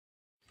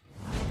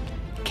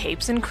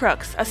Capes and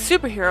Crooks, a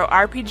superhero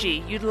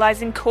RPG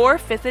utilizing core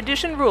 5th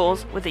edition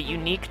rules with a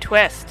unique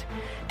twist.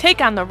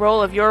 Take on the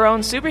role of your own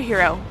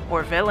superhero,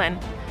 or villain.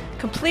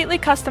 Completely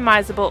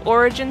customizable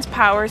origins,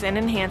 powers, and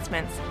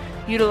enhancements.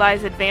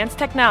 Utilize advanced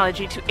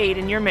technology to aid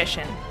in your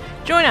mission.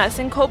 Join us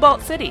in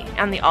Cobalt City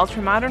and the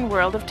ultramodern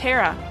world of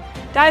Terra.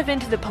 Dive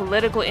into the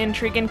political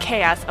intrigue and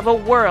chaos of a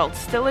world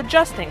still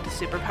adjusting to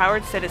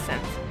superpowered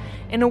citizens.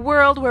 In a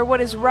world where what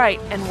is right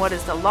and what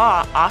is the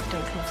law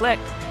often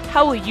conflict,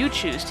 how will you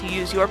choose to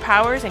use your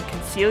powers and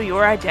conceal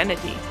your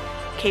identity?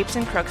 Capes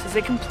and Crooks is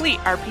a complete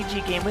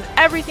RPG game with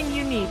everything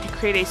you need to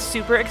create a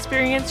super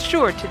experience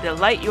sure to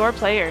delight your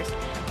players.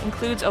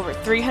 Includes over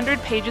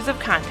 300 pages of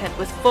content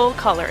with full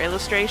color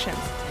illustrations.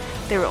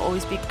 There will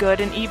always be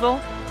good and evil,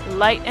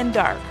 light and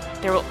dark.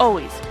 There will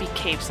always be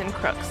Capes and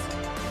Crooks.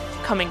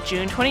 Coming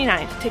June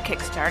 29th to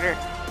Kickstarter.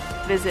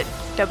 Visit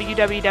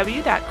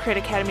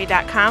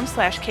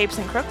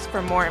www.critacademy.com/capesandcrooks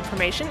for more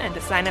information and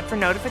to sign up for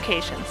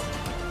notifications.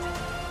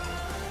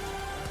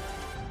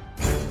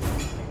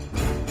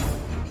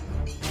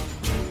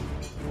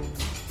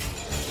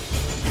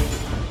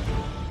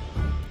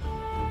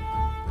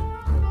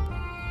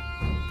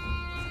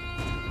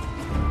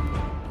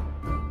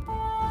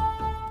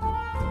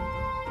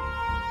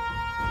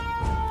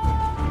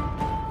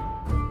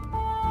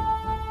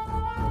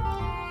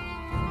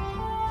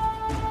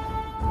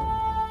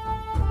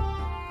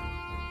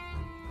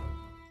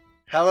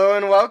 Hello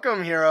and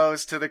welcome,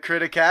 heroes, to the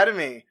Crit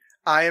Academy.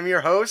 I am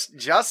your host,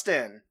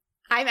 Justin.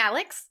 I'm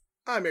Alex.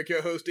 I'm your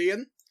co-host,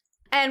 Ian.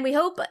 And we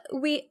hope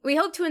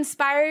to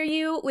inspire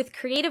you with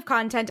creative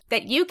content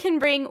that you can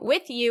bring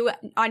with you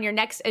on your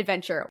next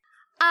adventure.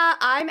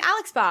 I'm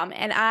Alex Baum,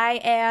 and I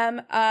am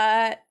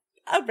a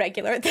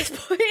regular at this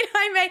point.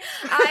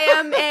 I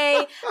am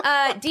a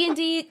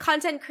D&D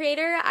content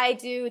creator. I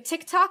do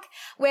TikTok,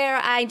 where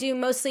I do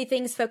mostly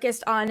things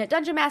focused on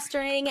dungeon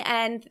mastering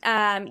and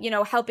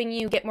helping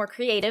you get more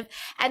creative.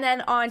 And then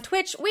on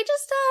Twitch, we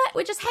just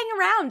hang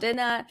around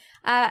and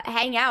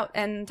hang out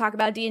and talk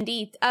about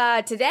D&D.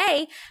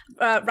 Today,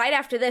 right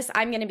after this,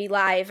 I'm going to be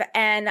live,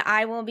 and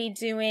I will be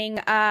doing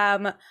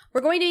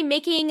we're going to be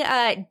making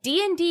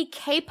D&D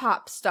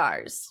K-pop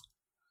stars.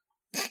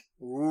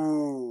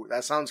 Ooh,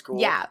 that sounds cool.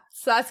 Yeah,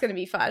 so that's gonna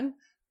be fun.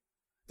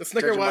 The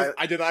snicker was,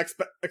 I did not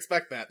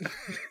expect that.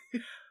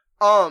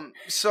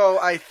 So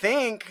I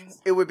think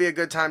it would be a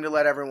good time to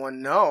let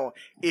everyone know,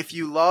 if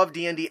you love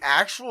D&D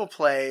actual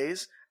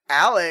plays,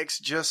 Alex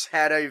just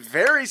had a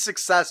very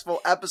successful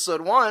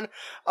episode 1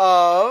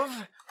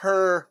 of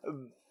her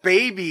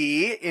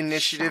baby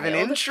Initiative and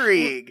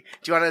Intrigue.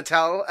 Do you want to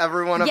tell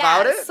everyone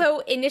about it?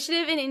 So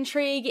Initiative and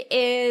Intrigue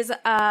is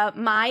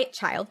my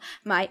child,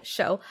 my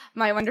show,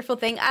 my wonderful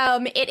thing.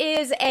 It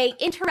is a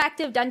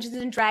interactive Dungeons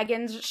and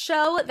Dragons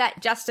show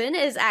that Justin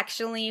is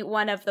actually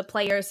one of the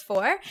players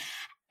for.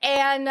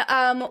 And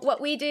what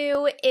we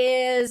do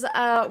is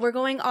we're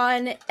going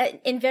on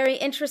a very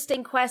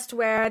interesting quest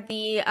where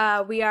we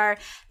are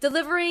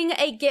delivering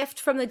a gift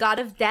from the god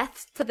of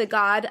death to the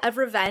god of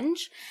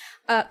revenge.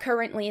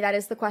 Currently, that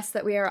is the quest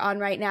that we are on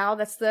right now.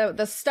 That's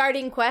the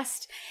starting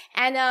quest.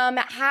 And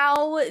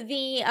how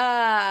the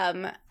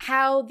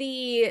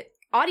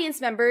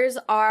audience members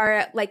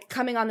are like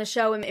coming on the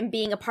show and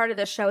being a part of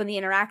the show in the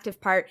interactive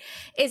part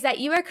is that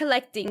you are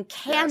collecting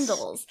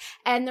candles. Yes.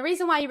 And the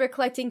reason why you are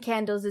collecting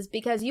candles is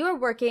because you are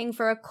working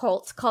for a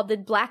cult called the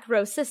Black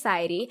Rose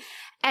Society,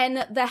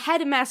 and the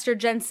headmaster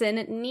Jensen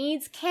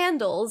needs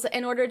candles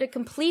in order to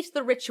complete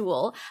the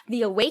ritual,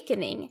 the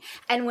awakening.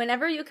 And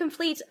whenever you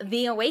complete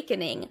the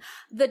awakening,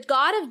 the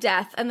god of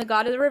death and the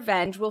god of the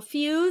revenge will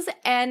fuse,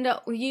 and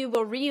you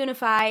will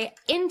reunify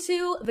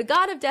into the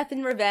god of death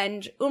and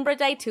revenge, Umbra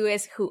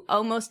Daituis, who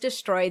almost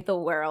destroyed the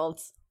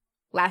world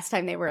last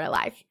time they were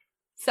alive.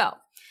 So,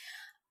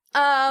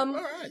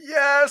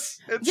 yes,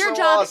 it's your so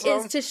job awesome.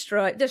 is to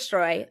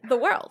destroy the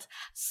world.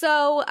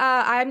 So,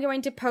 I'm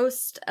going to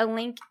post a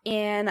link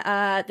in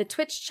the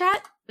Twitch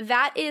chat.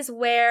 That is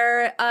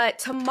where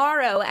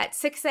tomorrow at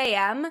 6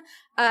 a.m.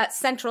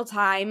 Central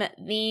Time,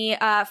 the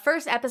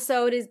first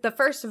episode the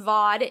first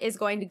VOD is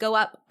going to go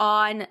up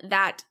on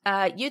that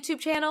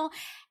YouTube channel.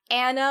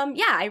 And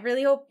I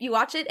really hope you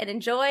watch it and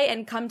enjoy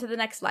and come to the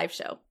next live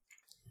show.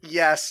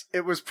 Yes,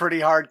 it was pretty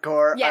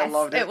hardcore. Yes, I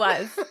loved it. It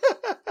was.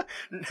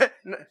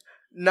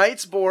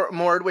 Knight's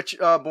board, which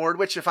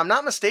if I'm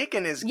not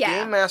mistaken is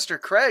Game Master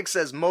Craig,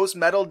 says most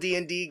metal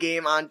D&D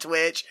game on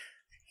Twitch.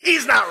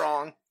 He's not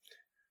wrong.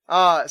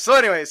 So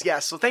anyways,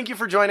 yes. So thank you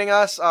for joining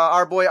us.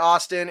 Our boy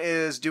Austin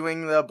is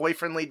doing the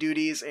boyfriendly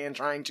duties and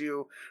trying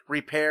to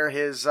repair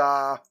his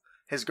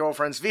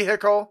girlfriend's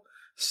vehicle.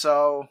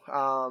 So,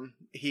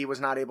 he was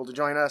not able to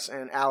join us,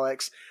 and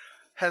Alex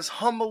has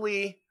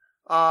humbly,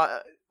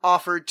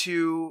 offered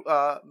to,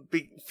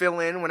 fill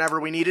in whenever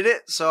we needed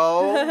it.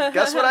 So,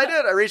 guess what I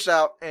did? I reached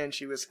out, and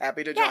she was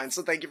happy to join. Yes.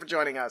 So thank you for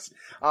joining us.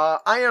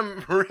 I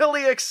am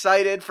really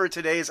excited for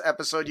today's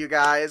episode, you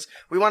guys.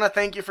 We want to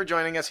thank you for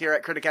joining us here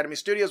at Crit Academy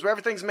Studios, where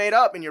everything's made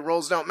up and your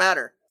roles don't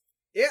matter.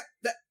 Yeah,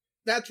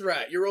 that's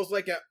right. Your role's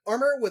like an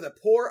armor with a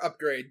poor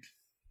upgrade.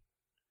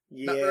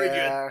 Yeah. Not very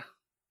good.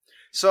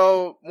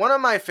 So one of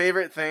my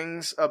favorite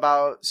things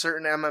about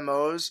certain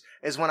MMOs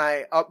is when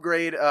I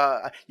upgrade,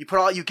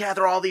 you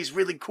gather all these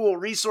really cool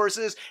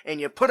resources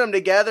and you put them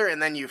together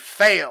and then you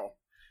fail.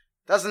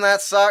 Doesn't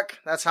that suck?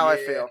 That's how I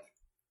feel.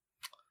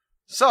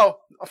 So,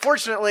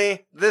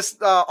 unfortunately, this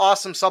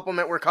awesome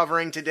supplement we're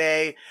covering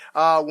today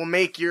will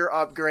make your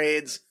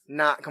upgrades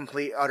not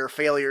complete utter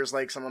failures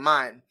like some of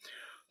mine.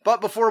 But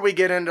before we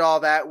get into all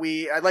that,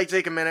 I'd like to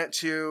take a minute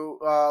to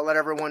let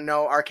everyone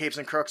know our Capes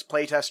and Crooks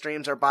playtest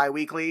streams are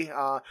bi-weekly.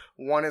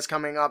 One is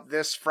coming up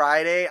this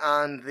Friday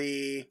on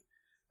the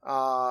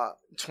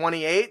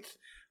 28th.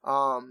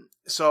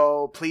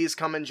 So please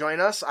come and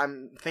join us.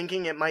 I'm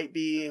thinking it might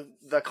be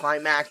the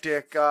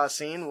climactic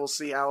scene. We'll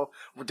see how,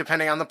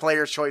 depending on the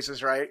player's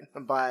choices, right?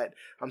 But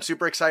I'm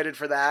super excited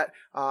for that.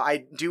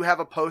 I do have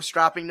a post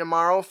dropping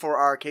tomorrow for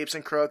our Capes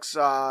and Crooks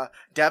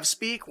Dev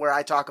Speak, where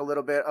I talk a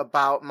little bit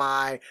about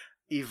my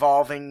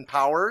evolving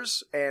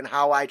powers and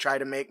how I try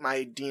to make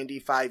my D&D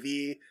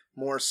 5e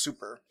more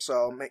super.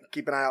 So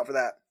keep an eye out for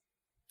that.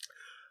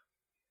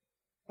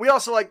 We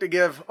also like to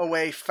give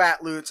away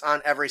fat loots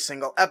on every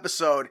single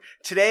episode.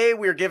 Today,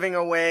 we're giving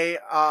away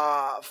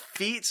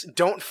feats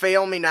Don't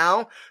Fail Me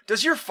Now.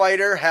 Does your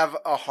fighter have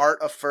a heart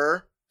of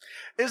fur?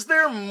 Is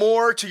there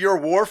more to your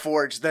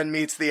Warforged than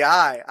meets the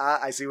eye?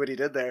 I see what he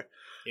did there.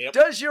 Yep.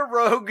 Does your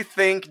rogue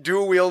think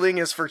dual wielding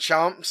is for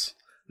chumps?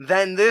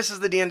 Then this is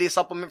the D&D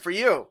supplement for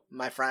you,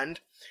 my friend.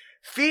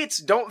 Feats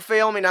Don't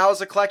Fail Me Now is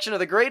a collection of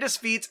the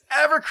greatest feats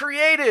ever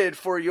created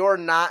for your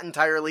not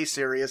entirely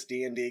serious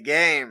D&D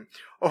game.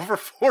 Over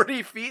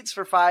 40 feats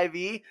for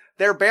 5e.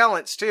 They're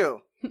balanced,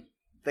 too.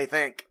 They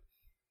think.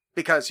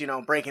 Because,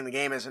 breaking the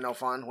game isn't no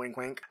fun. Wink,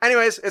 wink.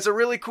 Anyways, it's a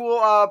really cool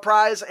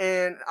prize,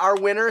 and our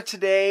winner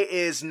today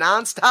is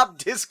Nonstop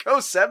Disco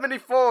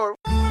 74.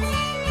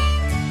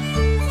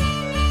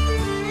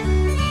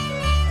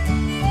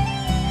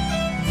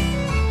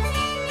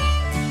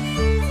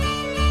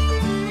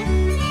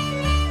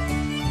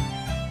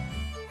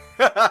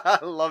 I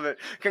love it.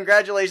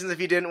 Congratulations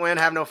if you didn't win.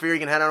 Have no fear. You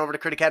can head on over to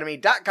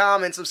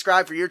critacademy.com and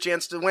subscribe for your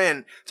chance to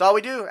win. That's all we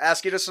do.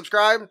 Ask you to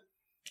subscribe.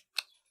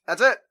 That's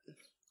it.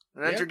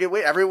 And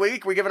every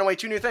week we're giving away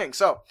 2 new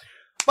things.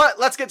 But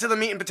let's get to the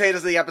meat and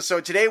potatoes of the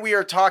episode. Today we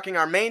are talking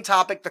our main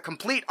topic, the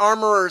Complete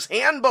Armorer's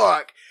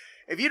Handbook.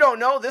 If you don't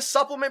know, this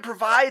supplement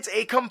provides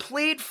a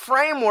complete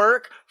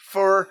framework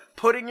for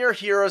putting your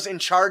heroes in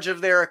charge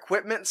of their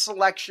equipment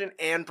selection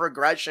and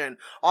progression,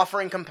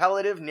 offering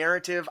competitive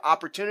narrative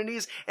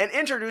opportunities and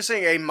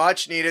introducing a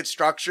much-needed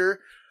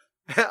structure,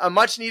 a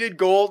much-needed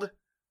gold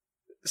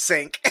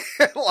sink,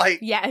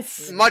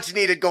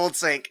 much-needed gold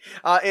sink,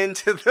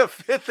 into the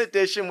 5th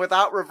edition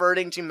without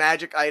reverting to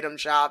magic item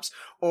shops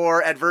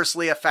or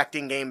adversely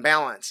affecting game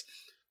balance.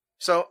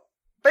 So,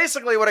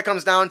 basically what it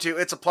comes down to,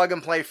 it's a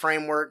plug-and-play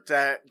framework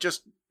that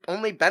just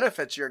only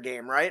benefits your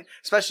game, right?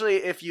 Especially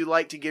if you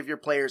like to give your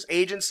players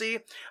agency,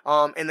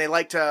 and they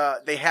like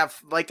to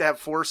have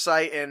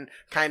foresight and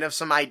kind of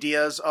some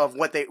ideas of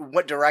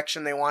what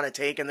direction they want to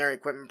take in their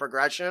equipment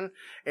progression.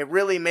 It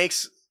really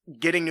makes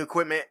getting new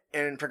equipment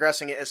and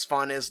progressing it as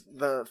fun as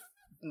the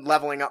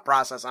leveling up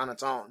process on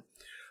its own.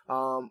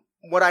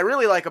 What I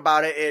really like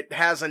about it, it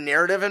has a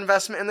narrative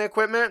investment in the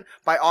equipment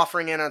by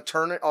offering an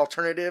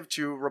alternative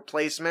to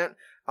replacement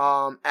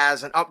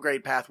as an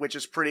upgrade path, which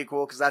is pretty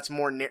cool because that's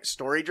more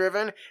story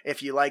driven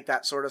if you like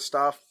that sort of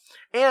stuff.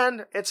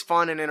 And it's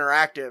fun and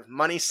interactive.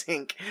 Money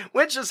sink,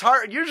 which is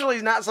hard,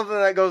 usually not something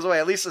that goes away,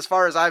 at least as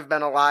far as I've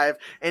been alive.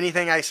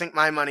 Anything I sink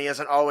my money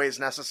isn't always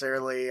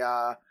necessarily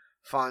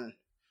fun.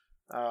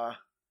 My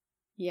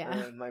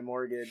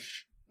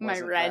mortgage, my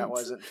rent, that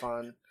wasn't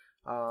fun.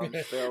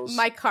 Bills,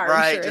 my car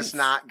insurance. Just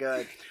not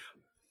good.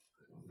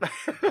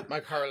 My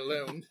car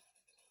loan.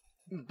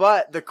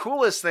 But the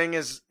coolest thing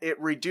is it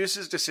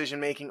reduces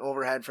decision-making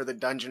overhead for the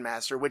Dungeon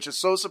Master, which is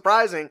so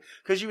surprising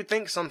because you would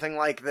think something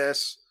like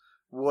this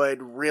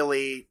would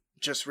really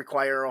just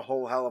require a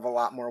whole hell of a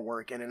lot more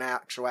work, and in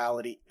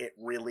actuality, it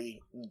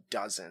really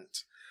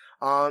doesn't.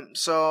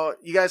 So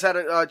you guys had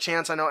a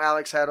chance. I know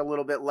Alex had a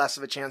little bit less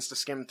of a chance to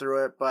skim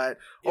through it, but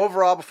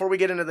overall, before we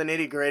get into the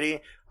nitty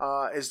gritty,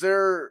 what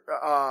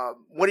are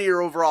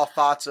your overall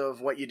thoughts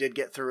of what you did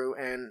get through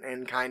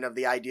and kind of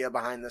the idea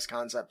behind this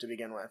concept to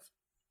begin with?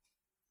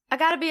 I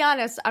gotta be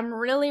honest, I'm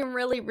really,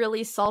 really,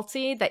 really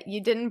salty that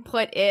you didn't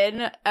put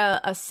in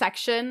a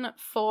section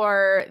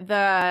for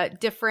the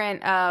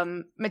different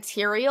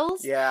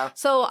materials. Yeah.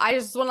 So I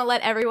just want to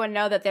let everyone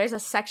know that there's a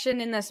section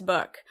in this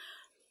book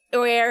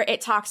where it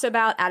talks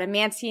about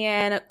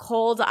adamantium,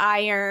 cold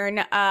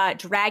iron,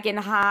 dragon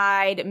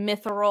hide,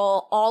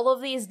 mithril, all of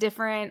these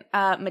different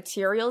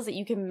materials that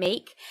you can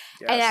make,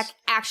 and it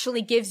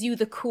actually gives you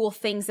the cool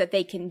things that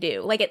they can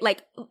do.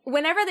 Like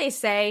whenever they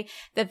say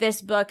that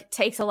this book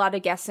takes a lot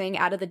of guessing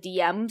out of the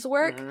DM's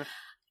work,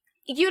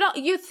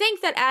 you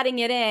think that adding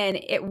it in,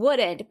 it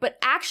wouldn't, but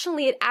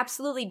actually it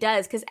absolutely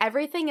does, because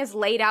everything is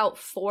laid out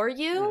for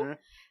you.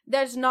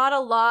 there's not a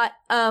lot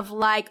of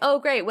like, oh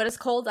great, what does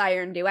cold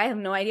iron do? I have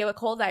no idea what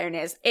cold iron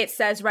is. It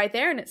says right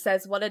there and it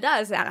says what it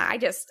does. And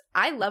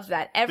I love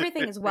that.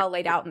 Everything is well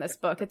laid out in this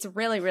book. It's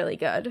really, really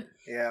good.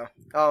 Yeah.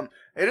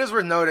 It is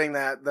worth noting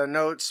that the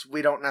notes,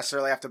 we don't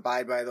necessarily have to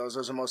abide by those.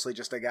 Those are mostly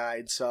just a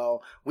guide.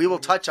 So we will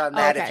touch on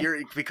that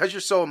because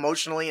you're so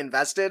emotionally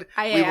invested.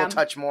 We will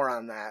touch more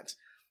on that.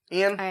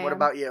 Ian, what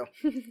about you?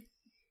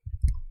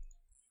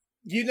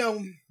 You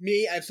know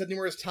me, I've said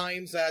numerous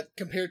times that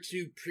compared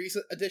to previous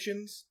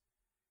editions,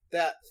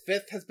 that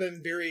 5th has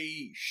been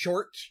very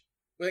short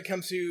when it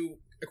comes to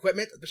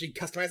equipment, especially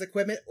customized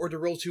equipment, or the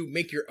rule to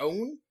make your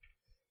own.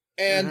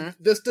 And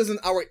this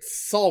doesn't outright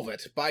solve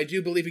it, but I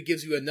do believe it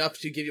gives you enough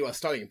to give you a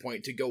starting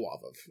point to go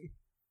off of.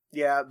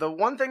 Yeah, the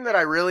one thing that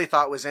I really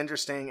thought was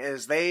interesting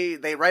is they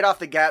right off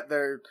the get,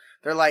 they're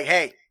like,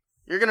 hey,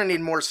 you're going to need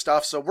more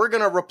stuff, so we're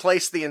going to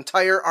replace the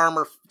entire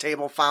armor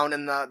table found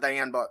in the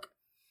handbook.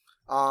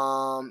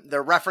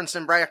 They're referenced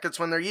in brackets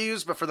when they're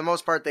used, but for the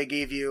most part, they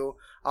gave you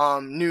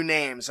new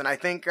names. And I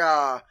think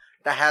that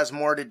has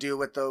more to do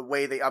with the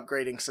way the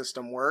upgrading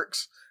system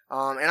works.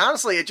 And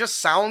honestly, it just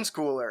sounds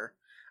cooler.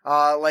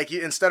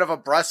 Instead of a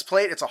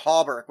breastplate, it's a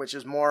hauberk, which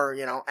is more,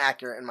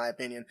 accurate in my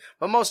opinion.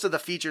 But most of the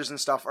features and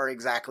stuff are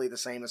exactly the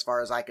same as far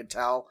as I could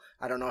tell.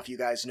 I don't know if you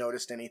guys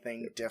noticed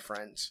anything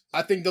different.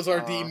 I think those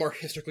are the more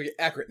historically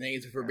accurate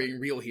names if we're being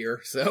real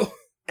here, so...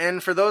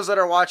 And for those that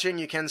are watching,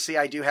 you can see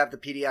I do have the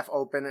PDF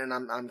open, and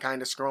I'm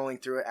kind of scrolling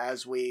through it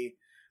as we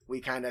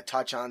kind of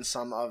touch on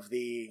some of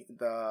the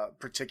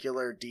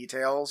particular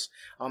details.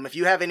 If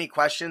you have any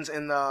questions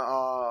in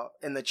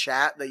the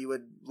chat that you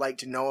would like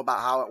to know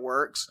about how it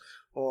works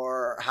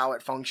or how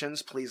it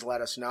functions, please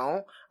let us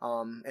know.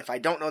 If I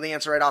don't know the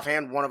answer right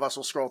offhand, one of us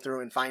will scroll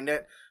through and find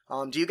it.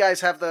 Do you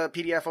guys have the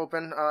PDF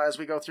open as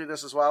we go through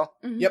this as well?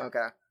 Mm-hmm. Yep.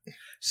 Okay.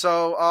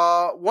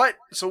 So, what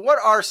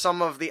are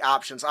some of the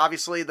options?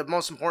 Obviously, the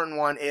most important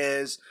one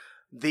is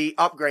the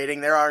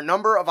upgrading. There are a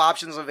number of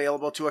options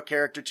available to a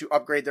character to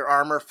upgrade their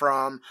armor,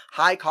 from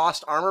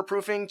high-cost armor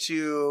proofing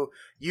to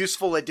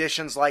useful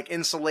additions like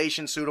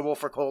insulation suitable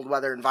for cold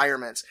weather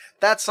environments.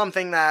 That's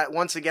something that,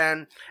 once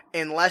again,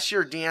 unless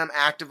your DM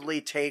actively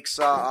takes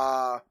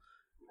an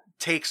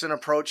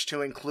approach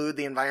to include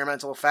the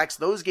environmental effects,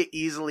 those get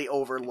easily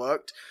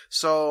overlooked.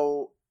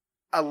 So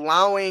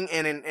allowing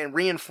and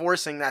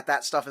reinforcing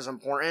that stuff is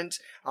important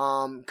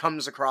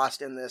comes across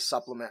in this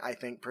supplement, I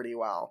think, pretty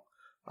well.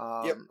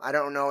 I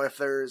don't know if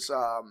there's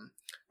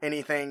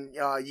anything,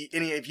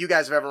 if you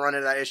guys have ever run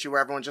into that issue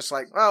where everyone's just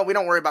like, oh, we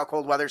don't worry about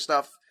cold weather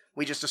stuff.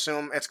 We just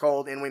assume it's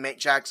cold and we make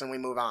checks and we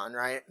move on,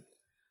 right?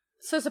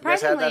 So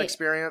surprisingly, you guys had that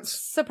experience?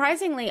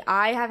 Surprisingly,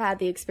 I have had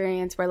the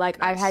experience where nice.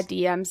 I've had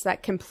DMs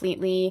that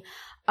completely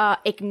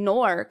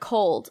ignore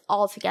cold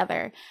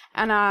altogether.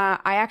 And I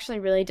actually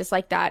really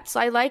dislike that. So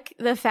I like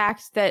the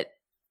fact that,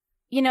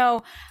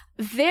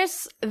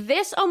 this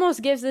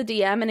almost gives the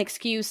DM an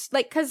excuse,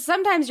 because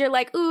sometimes you're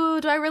like, ooh,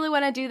 do I really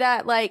want to do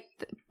that?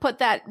 Put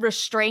that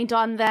restraint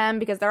on them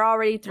because they're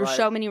already through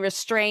so many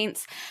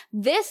restraints.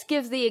 This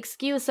gives the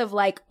excuse of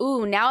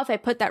ooh, now if I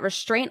put that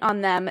restraint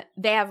on them,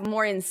 they have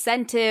more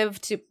incentive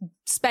to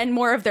spend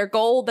more of their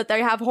gold that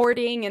they have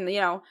hoarding. And,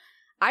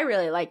 I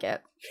really like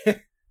it.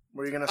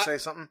 Were you going to say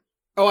something?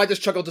 Oh, I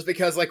just chuckled just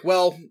because, if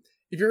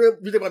you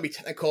really want to be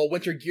technical,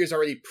 winter gear is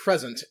already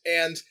present.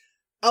 And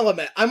I'll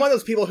admit, I'm one of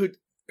those people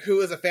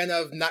who is a fan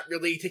of not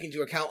really taking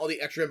into account all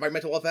the extra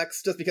environmental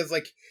effects, just because,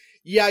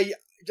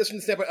 just from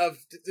the standpoint of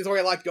there's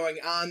already a lot going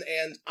on,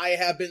 and I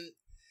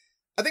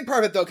think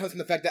part of it, though, comes from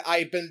the fact that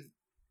I've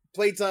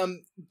played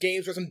some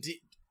games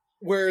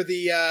where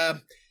the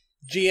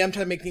GM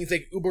tried to make things,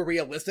 uber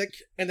realistic,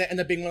 and that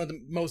ended up being one of the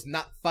most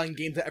not fun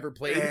games I ever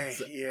played.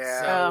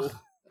 So,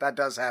 that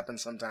does happen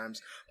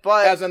sometimes.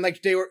 But as in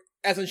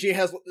she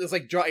has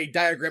draw a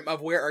diagram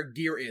of where our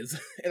gear is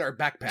in our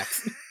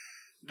backpacks.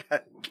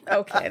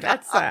 Okay,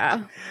 that's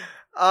no.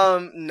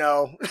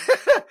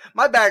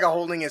 My bag of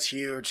holding is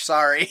huge.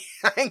 Sorry.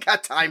 I ain't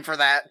got time for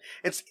that.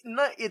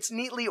 It's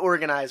neatly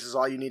organized is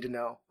all you need to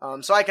know.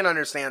 So I can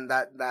understand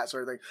that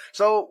sort of thing.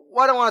 So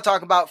what I want to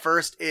talk about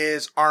first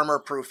is armor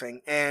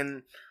proofing.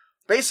 And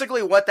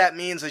basically what that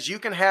means is you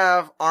can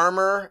have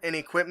armor and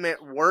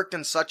equipment worked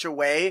in such a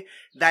way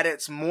that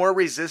it's more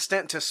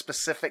resistant to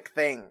specific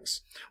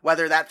things.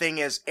 Whether that thing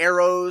is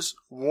arrows,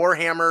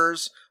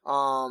 warhammers,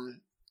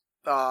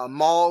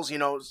 mauls,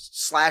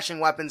 slashing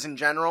weapons in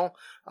general.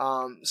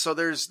 So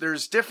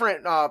there's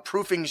different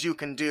proofings you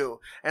can do.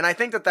 And I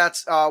think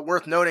that's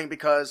worth noting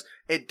because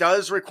it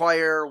does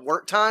require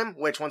work time,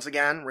 which once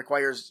again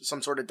requires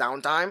some sort of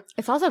downtime.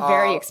 It's also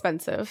very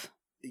expensive.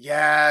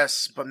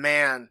 Yes, but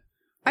man,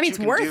 it's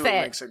worth it.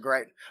 Makes it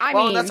great. I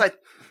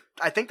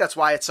think that's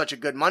why it's such a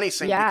good money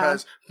sink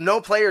because no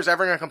player's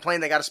ever going to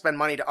complain they got to spend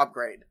money to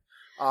upgrade.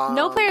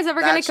 No player's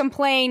ever going to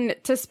complain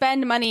to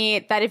spend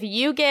money that if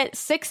you get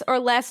 6 or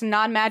less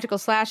non-magical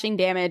slashing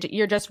damage,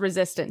 you're just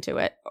resistant to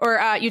it. Or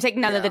you take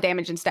none of the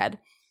damage instead.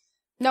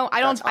 No,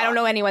 I don't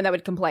know anyone that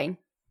would complain.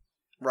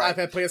 Right. I've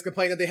had players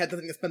complain that they had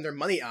nothing to spend their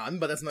money on,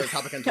 but that's another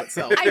topic unto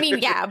itself. I mean,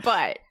 yeah,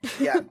 but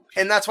yeah,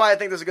 and that's why I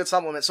think there's a good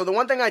supplement. So the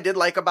one thing I did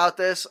like about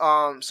this,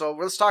 so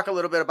let's talk a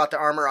little bit about the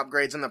armor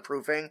upgrades and the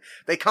proofing.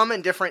 They come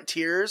in different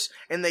tiers,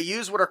 and they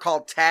use what are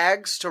called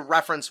tags to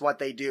reference what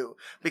they do,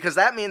 because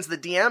that means the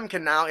DM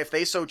can now, if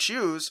they so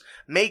choose,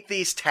 make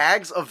these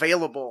tags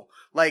available.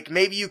 Like,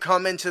 maybe you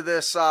come into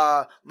this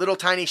little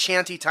tiny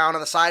shanty town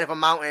on the side of a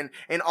mountain,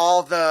 and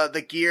all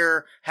the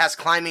gear has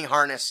climbing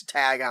harness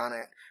tag on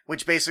it,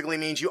 which basically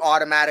means you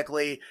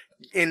automatically,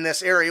 in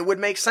this area, would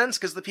make sense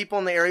because the people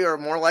in the area are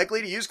more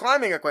likely to use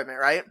climbing equipment,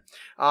 right?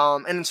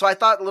 And so I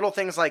thought little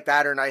things like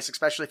that are nice,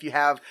 especially if you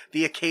have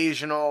the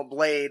occasional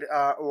blade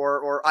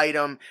or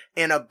item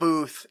in a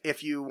booth,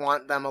 if you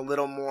want them a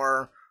little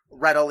more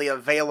readily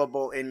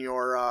available in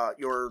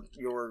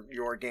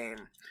your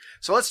game.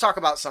 So let's talk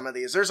about some of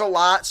these. There's a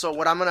lot, so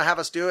what I'm going to have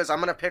us do is I'm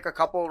going to pick a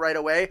couple right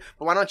away,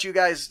 but why don't you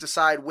guys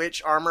decide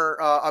which armor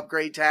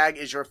upgrade tag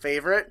is your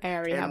favorite,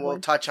 and we'll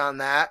touch on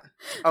that.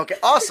 Okay,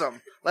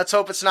 awesome. Let's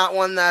hope it's not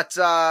one that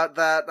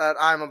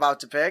I'm about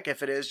to pick.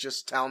 If it is,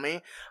 just tell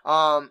me.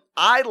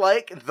 I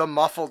like the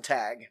muffled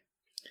tag.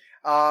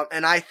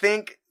 And I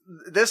think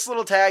this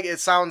little tag,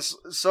 it sounds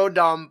so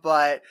dumb,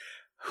 but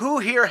who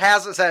here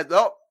hasn't said,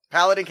 oh,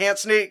 Paladin can't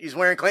sneak, he's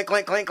wearing clink,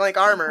 clink, clink, clink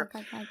armor.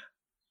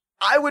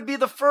 I would be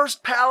the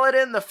first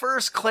Paladin, the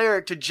first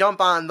cleric to jump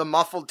on the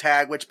muffled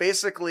tag, which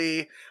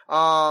basically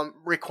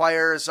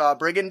requires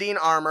Brigandine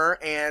armor,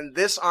 and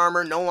this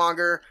armor no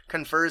longer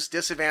confers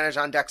disadvantage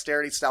on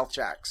dexterity stealth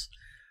checks.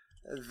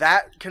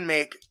 That can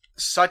make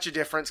such a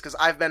difference, because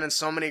I've been in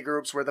so many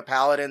groups where the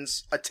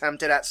Paladins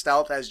attempted at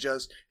stealth has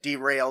just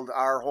derailed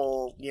our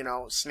whole,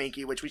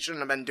 sneaky, which we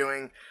shouldn't have been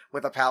doing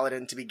with a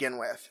Paladin to begin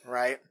with,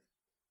 right?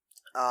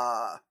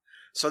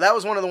 So that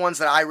was one of the ones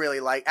that I really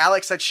like.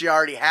 Alex said she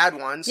already had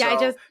one. So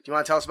do you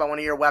want to tell us about one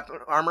of your weapon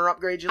armor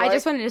upgrades you like? I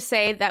just wanted to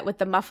say that with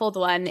the muffled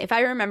one, if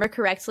I remember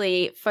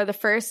correctly, for the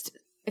first,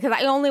 because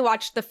I only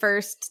watched the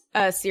first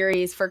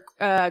series for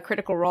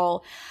Critical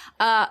Role,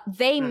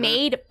 they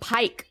made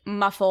Pike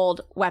muffled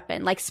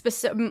weapon, like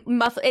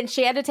muffled, and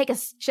she had to take a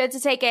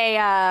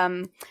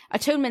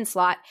attunement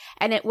slot,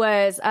 and it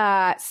was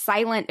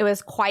silent. It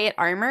was quiet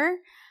armor.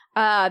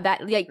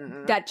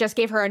 That just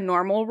gave her a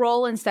normal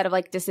roll instead of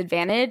like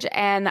disadvantage.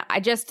 And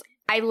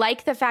I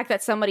like the fact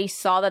that somebody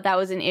saw that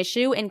was an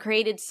issue and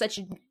created such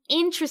an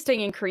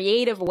interesting and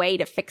creative way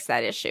to fix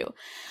that issue.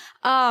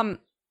 My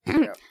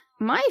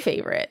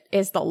favorite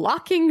is the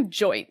locking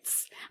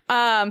joints.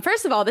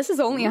 First of all, this is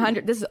only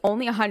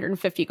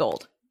 150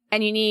 gold.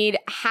 And you need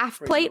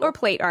half plate or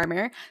plate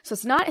armor. So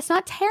it's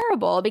not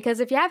terrible, because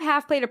if you have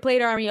half plate or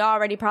plate armor, you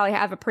already probably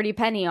have a pretty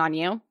penny on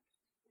you.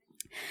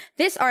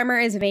 This armor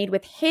is made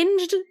with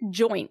hinged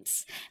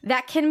joints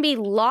that can be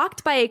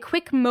locked by a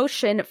quick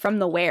motion from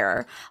the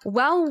wearer.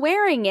 While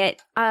wearing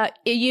it,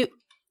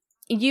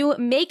 you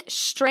make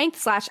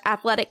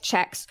strength/athletic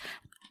checks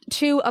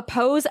to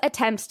oppose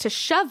attempts to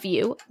shove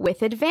you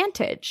with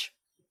advantage.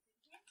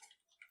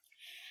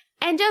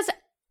 And just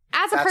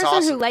as a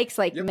person who likes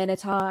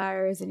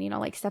minotaurs and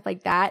like stuff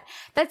like that,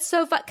 that's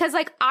so fun. Because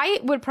I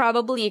would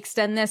probably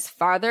extend this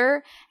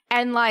farther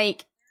and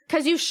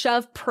because you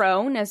shove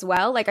prone as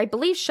well. I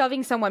believe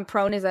shoving someone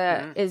prone is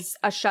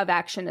a shove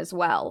action as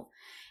well.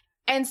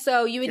 And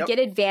so you would get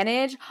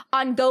advantage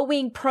on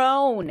going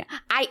prone.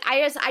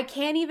 I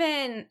can't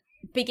even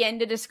begin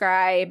to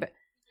describe.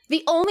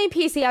 The only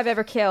PC I've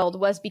ever killed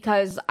was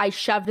because I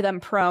shoved them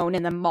prone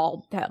and then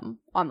mauled them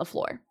on the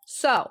floor.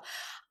 So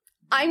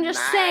I'm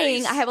just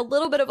saying I have a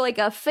little bit of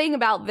a thing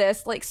about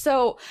this.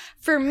 So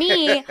for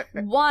me,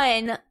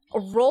 one,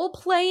 role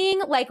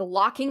playing,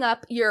 locking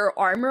up your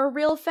armor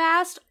real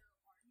fast.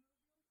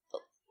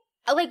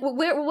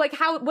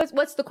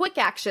 What's the quick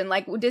action?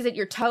 Is it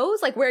your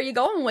toes? Where are you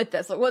going with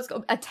this? What's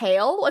a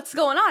tail? What's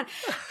going on?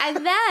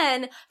 And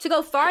then to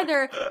go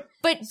farther,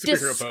 but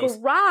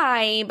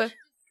describe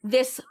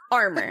this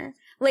armor.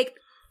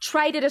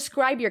 Try to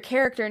describe your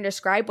character and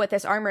describe what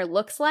this armor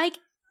looks like.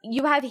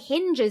 You have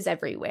hinges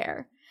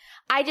everywhere.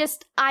 I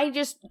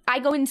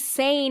go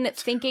insane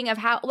thinking of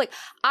how,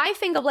 I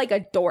think of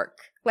a dork,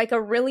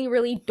 a really,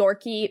 really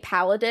dorky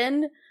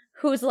paladin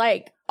who's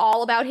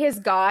all about his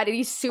god, and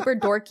he's super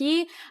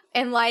dorky,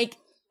 and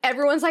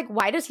everyone's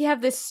why does he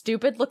have this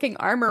stupid looking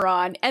armor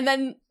on? And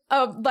then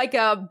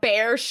a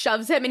bear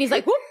shoves him and he's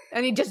whoop,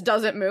 and he just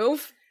doesn't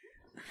move.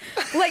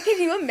 Can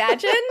you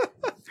imagine?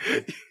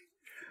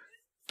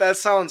 That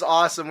sounds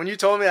awesome. When you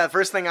told me that,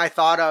 first thing I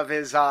thought of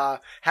is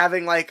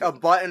having a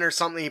button or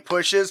something he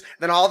pushes,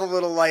 then all the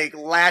little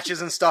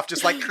latches and stuff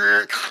just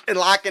and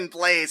lock in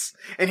place,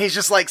 and he's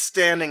just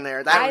standing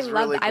there. That was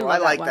really cool. I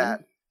like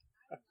that.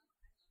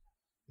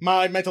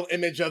 My mental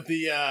image of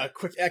the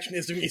quick action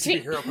is doing a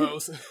superhero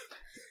pose.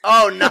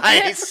 Oh,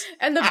 nice.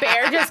 And the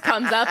bear just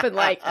comes up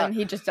and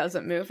he just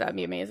doesn't move. That'd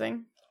be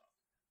amazing.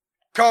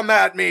 Come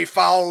at me,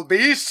 foul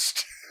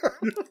beast.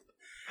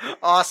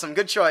 Awesome.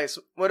 Good choice.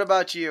 What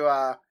about you,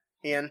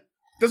 Ian?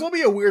 This will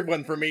be a weird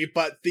one for me,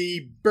 but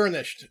the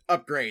Burnished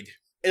upgrade.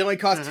 It only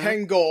costs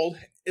 10 gold,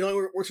 it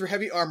only works for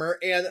heavy armor,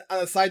 and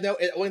on a side note,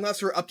 it only lasts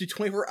for up to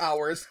 24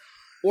 hours,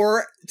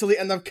 or till the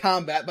end of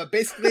combat, but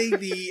basically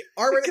the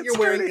armor that you're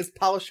wearing is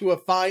polished to a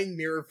fine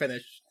mirror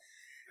finish.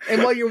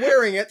 And while you're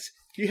wearing it,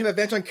 you have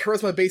advantage on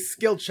charisma-based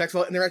skill checks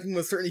while interacting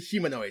with certain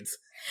humanoids.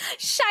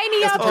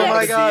 Shiny That's objects! Oh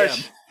my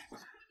gosh.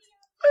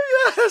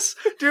 Yes,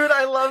 dude,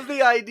 I love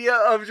the idea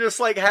of just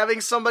like having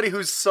somebody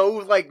who's so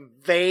like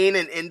vain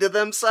and into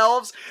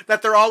themselves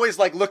that they're always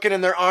like looking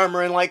in their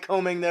armor and like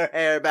combing their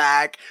hair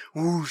back.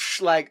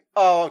 Whoosh, like,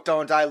 oh,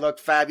 don't I look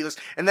fabulous?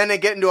 And then they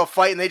get into a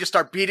fight and they just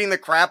start beating the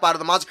crap out of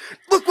the monster.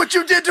 Look what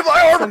you did to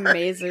my armor!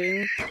 It's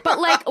amazing.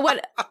 But like,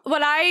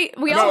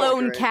 we all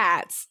own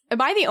cats.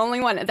 Am I the only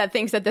one that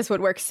thinks that this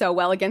would work so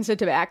well against a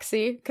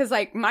tabaxi? Because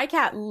like, my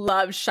cat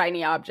loves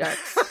shiny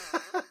objects.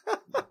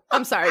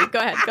 I'm sorry. Go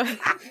ahead.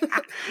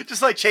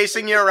 Just like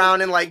chasing you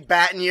around and like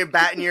batting your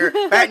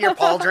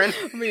pauldron.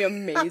 It'd be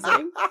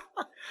amazing.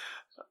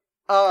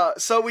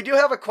 So we do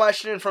have a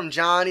question from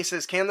John. He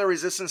says, can the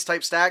resistance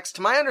type stacks?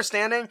 To my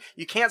understanding,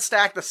 you can't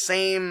stack the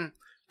same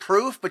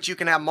proof, but you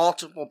can have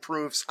multiple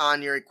proofs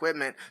on your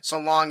equipment so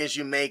long as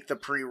you make the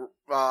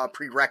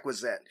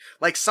prerequisite.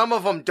 Like some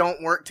of them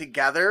don't work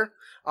together.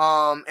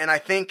 And I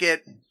think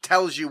it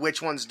tells you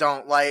which ones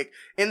don't. Like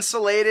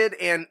insulated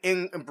and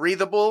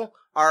breathable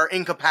are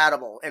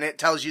incompatible, and it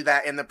tells you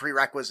that in the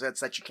prerequisites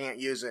that you can't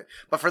use it.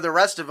 But for the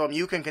rest of them,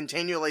 you can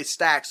continually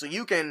stack, so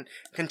you can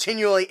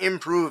continually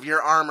improve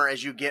your armor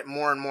as you get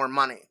more and more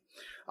money.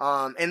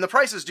 And the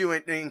prices do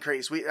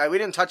increase. We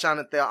didn't touch on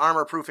it, the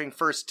armor proofing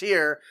first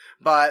tier,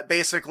 but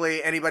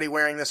basically anybody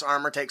wearing this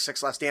armor takes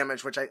 6 less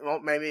damage, which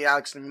maybe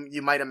Alex,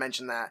 you might have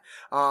mentioned that.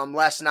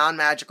 Less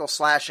non-magical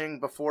slashing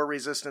before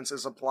resistance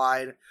is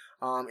applied.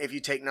 If you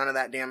take none of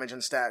that damage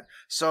instead.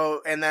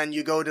 So, and then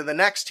you go to the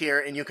next tier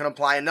and you can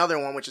apply another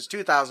one, which is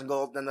 2,000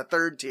 gold, then the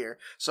third tier.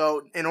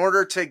 So in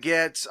order to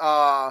get,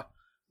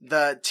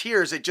 the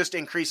tiers, it just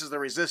increases the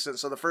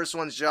resistance. So the first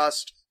one's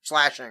just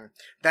slashing.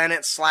 Then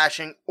it's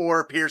slashing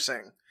or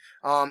piercing.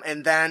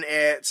 And then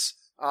it's,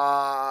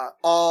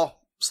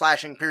 all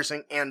slashing,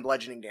 piercing, and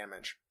bludgeoning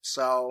damage.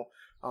 So,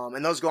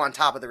 and those go on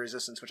top of the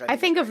resistance, which I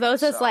think of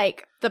those as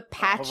like the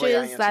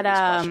patches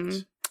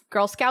that,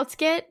 Girl Scouts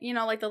get, you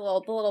know, like the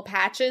little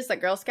patches that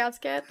Girl Scouts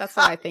get. That's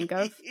what I think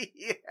of.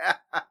 Yeah,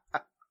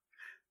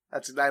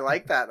 I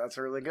like that. That's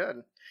really good.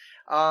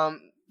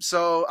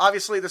 So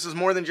obviously this is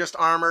more than just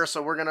armor.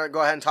 So we're gonna go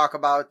ahead and talk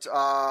about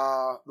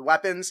the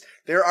weapons.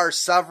 There are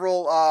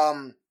several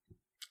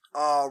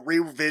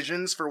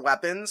revisions for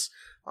weapons.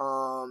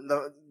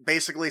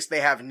 Basically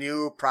they have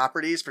new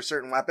properties for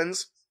certain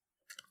weapons.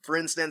 For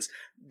instance,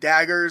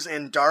 daggers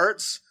and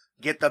darts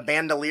get the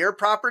bandolier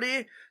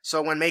property.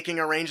 So when making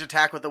a ranged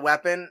attack with a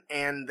weapon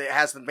and it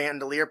has the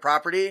bandolier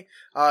property,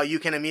 you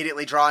can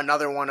immediately draw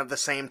another one of the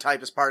same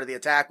type as part of the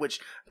attack,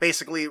 which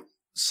basically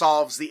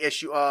solves the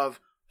issue of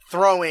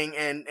throwing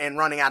and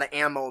running out of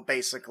ammo,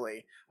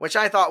 basically, which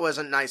I thought was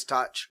a nice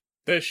touch.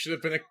 This should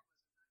have been a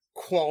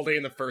quality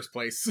in the first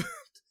place,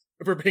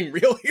 if we're being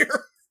real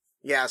here.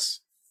 Yes.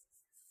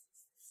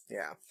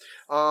 Yeah.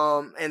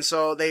 And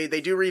so they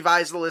do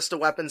revise the list of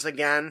weapons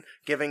again,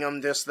 giving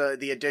them just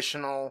the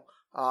additional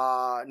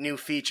new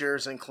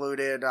features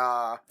included.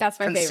 That's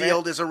my Concealed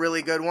favorite. is a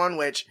really good one,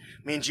 which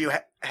means you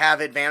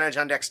have advantage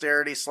on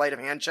dexterity, sleight of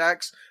hand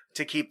checks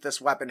to keep this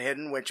weapon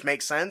hidden, which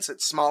makes sense.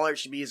 It's smaller, it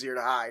should be easier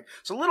to hide.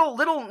 So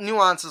little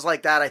nuances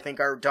like that I think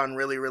are done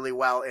really, really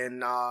well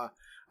in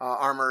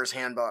Armorer's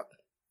Handbook.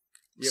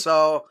 Yep.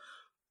 So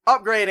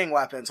upgrading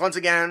weapons. Once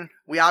again,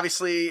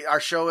 our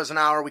show is an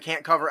hour. We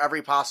can't cover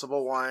every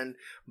possible one,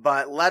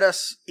 but let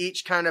us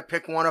each kind of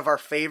pick one of our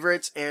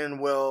favorites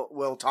and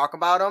we'll talk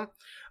about them.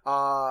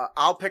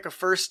 I'll pick a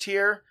first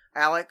tier.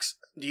 Alex,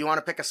 do you want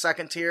to pick a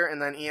second tier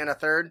and then Ian a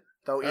third?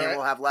 Though Ian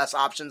will have less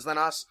options than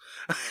us.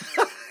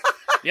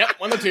 Yep,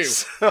 1 to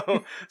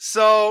 2.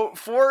 So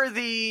for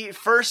the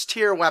first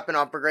tier weapon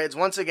upgrades,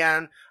 once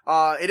again,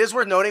 it is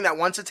worth noting that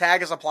once a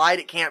tag is applied,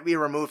 it can't be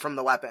removed from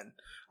the weapon.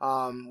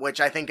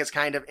 Which I think is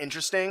kind of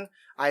interesting.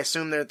 I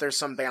assume that there's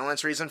some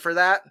balance reason for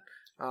that.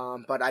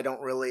 But I don't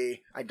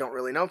really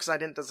know because I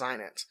didn't design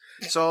it.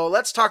 So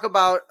let's talk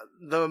about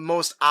the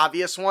most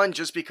obvious one,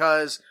 just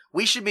because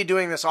we should be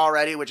doing this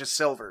already, which is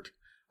silvered.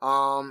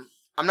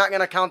 I'm not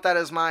going to count that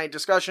as my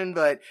discussion,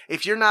 but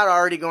if you're not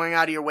already going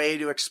out of your way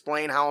to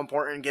explain how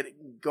important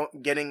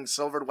getting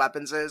silvered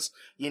weapons is,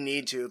 you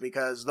need to,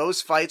 because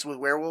those fights with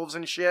werewolves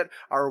and shit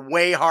are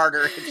way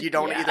harder if you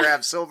don't either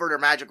have silvered or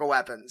magical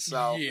weapons.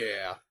 So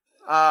yeah,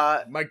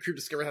 my group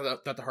discovered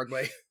that the hard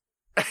way.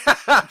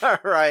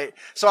 Right.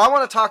 So I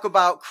want to talk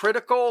about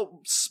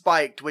Critical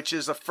Spiked, which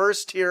is a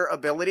first tier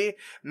ability.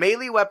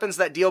 Melee weapons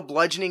that deal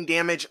bludgeoning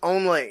damage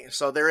only.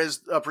 So there is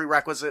a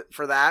prerequisite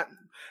for that.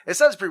 It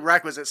says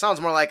prerequisite. It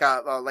sounds more like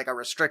a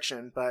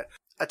restriction, but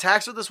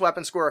attacks with this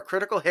weapon score a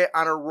critical hit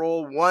on a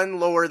roll 1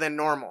 lower than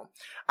normal.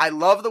 I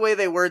love the way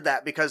they word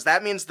that, because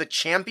that means the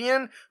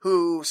champion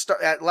who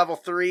at level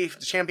 3,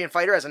 the champion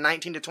fighter has a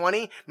 19 to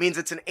 20, means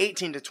it's an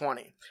 18 to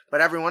 20. But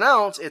everyone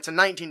else, it's a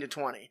 19 to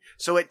 20.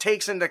 So it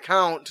takes into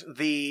account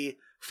the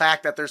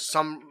fact that there's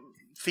some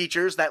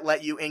features that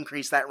let you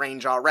increase that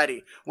range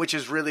already, which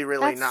is really,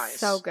 really nice.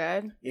 So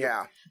good.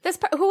 Yeah.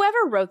 Whoever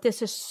wrote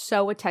this is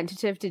so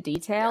attentive to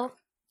detail.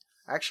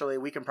 Yeah. Actually,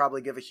 we can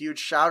probably give a huge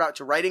shout out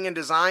to writing and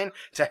design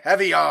to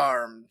Heavy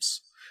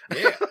Arms.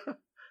 Yeah.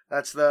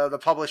 That's the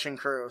publishing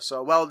crew.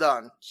 So well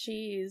done.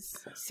 Jeez.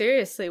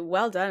 Seriously,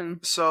 well done.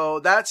 So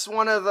that's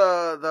one of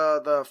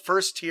the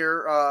first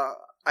tier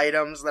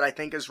items that I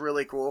think is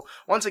really cool.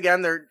 Once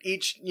again, they're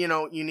each,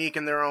 unique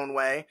in their own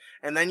way.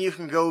 And then you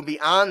can go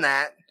beyond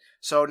that.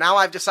 So now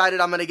I've decided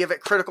I'm going to give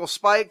it critical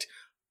spiked.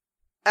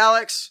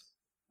 Alex,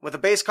 with a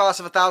base cost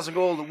of 1,000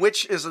 gold,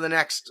 which is the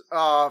next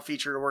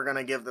feature we're going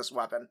to give this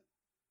weapon?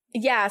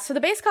 Yeah, so the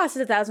base cost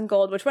is 1,000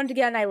 gold, which once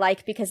again I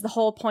like because the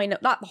whole point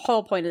of, not the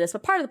whole point of this,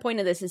 but part of the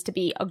point of this is to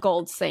be a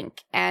gold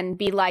sink and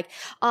be like,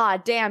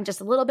 damn,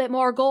 just a little bit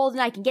more gold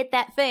and I can get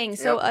that thing.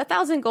 So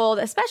 1,000 gold,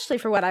 especially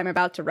for what I'm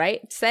about to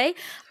say,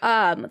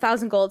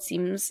 1,000 gold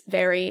seems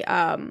very,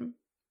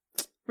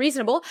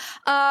 reasonable.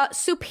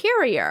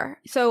 Superior.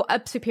 So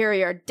a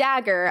superior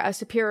dagger, a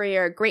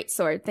superior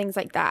greatsword, things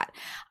like that.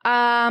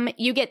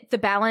 You get the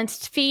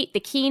balanced feat,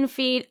 the keen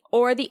feat,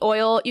 or the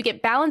oil. You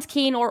get balanced,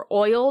 keen, or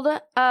oiled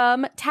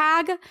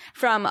tag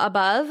from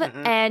above,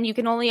 and you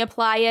can only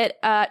apply it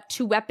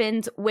to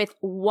weapons with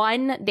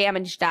 1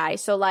 damage die.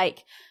 So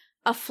like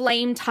a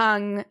flame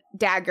tongue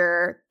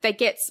dagger that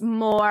gets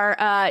more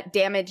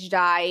damage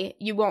die.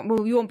 You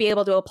won't be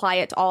able to apply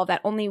it to all of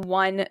that. Only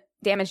 1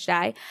 damage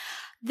die.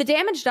 The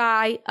damage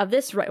die of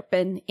this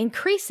weapon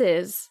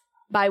increases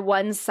by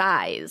 1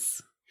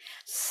 size.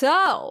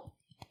 So,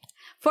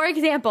 for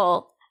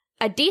example,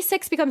 a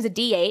D6 becomes a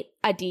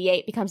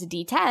D8 becomes a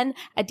D10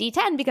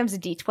 becomes a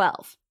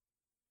D12.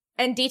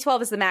 And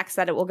D12 is the max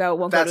that it will go. It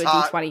won't go to a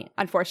D20,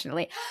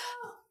 unfortunately.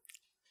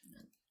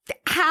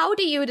 How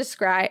do you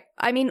describe,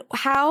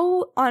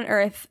 how on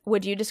earth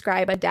would you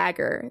describe a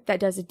dagger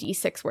that does a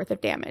D6 worth of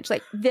damage?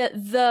 Like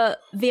the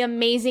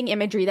amazing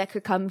imagery that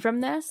could come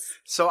from this?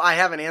 So I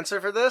have an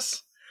answer for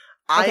this.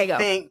 I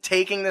think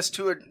taking this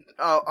to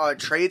a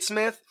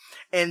tradesmith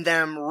and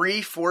them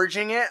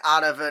reforging it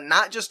out of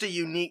not just a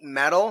unique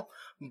metal,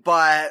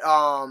 but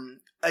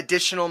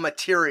additional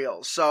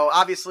materials. So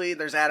obviously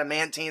there's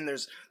adamantine,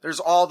 there's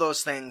all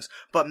those things,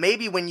 but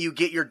maybe when you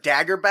get your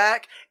dagger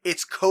back,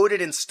 it's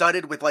coated and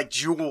studded with like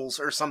jewels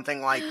or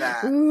something like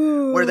that.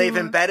 Ooh. Where they've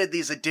embedded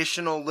these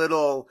additional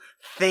little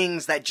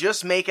things that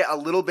just make it a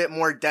little bit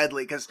more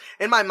deadly. Cause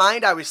in my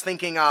mind, I was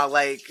thinking,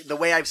 like the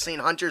way I've seen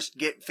hunters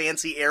get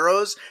fancy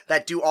arrows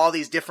that do all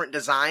these different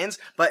designs,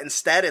 but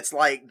instead it's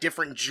like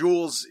different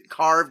jewels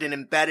carved and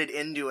embedded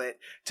into it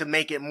to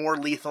make it more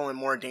lethal and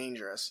more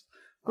dangerous.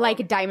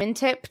 Like diamond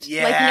tipped?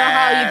 Yes. Like, you know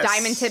how you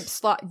diamond tip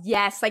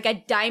yes, like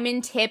a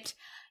diamond tipped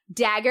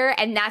dagger,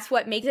 and that's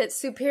what makes it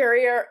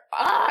superior.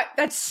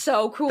 That's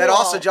so cool. That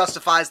also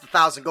justifies the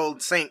 1,000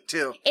 gold sink,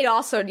 too. It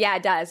also,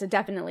 it does. It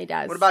definitely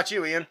does. What about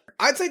you, Ian?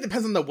 I'd say it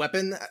depends on the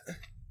weapon,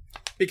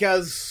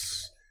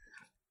 because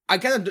I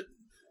kind of,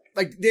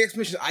 like, the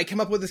explanation I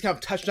came up with is kind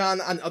of touched on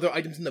other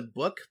items in the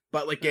book,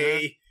 but like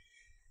it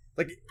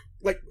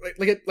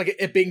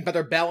being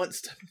better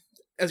balanced,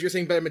 as you're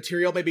saying, better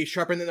material, maybe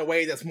sharpened in a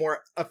way that's more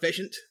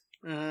efficient.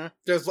 Mm-hmm.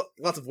 There's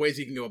lots of ways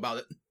you can go about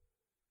it.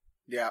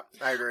 Yeah,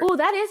 I agree. Oh,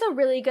 that is a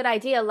really good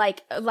idea.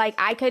 Like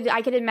I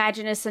could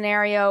imagine a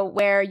scenario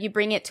where you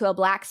bring it to a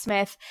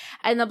blacksmith,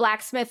 and the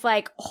blacksmith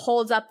like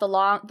holds up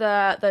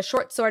the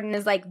short sword and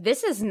is like,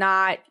 "This is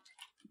not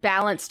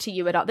balanced to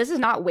you at all. This is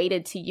not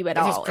weighted to you at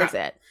all, is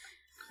it?"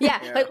 Yeah,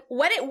 like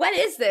what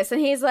is this? And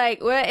he's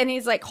like, what? And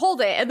he's like,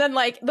 hold it. And then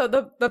like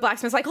the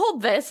blacksmith's like,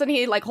 hold this. And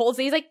he like holds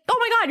it. He's like, oh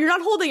my god, you're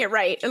not holding it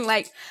right. And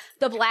like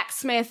the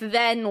blacksmith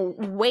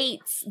then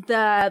weights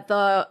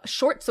the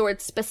short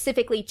sword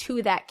specifically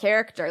to that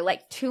character,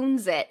 like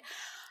tunes it.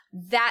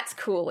 That's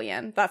cool,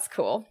 Ian. That's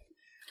cool.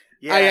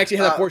 Yeah, I actually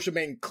had a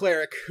Borshman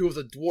cleric who was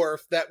a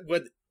dwarf that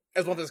would,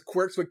 as one of his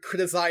quirks, would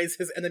criticize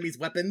his enemy's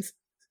weapons.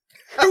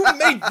 Who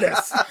made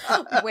this?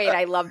 Wait,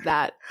 I love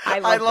that. I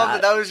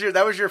love that.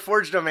 That was your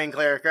Forge Domain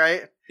cleric,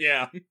 right?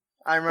 Yeah.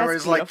 I remember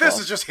it's like, this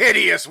is just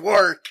hideous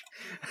work.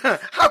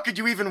 How could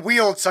you even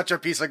wield such a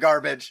piece of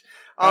garbage?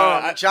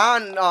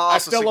 John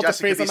also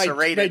suggested it could be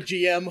serrated. My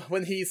GM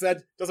when he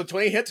said, does a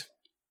 20 hit?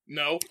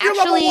 No.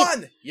 Actually, you're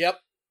level 1! Yep.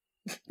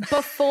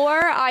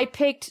 Before I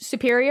picked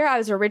Superior, I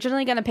was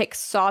originally going to pick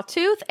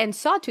Sawtooth, and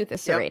Sawtooth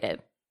is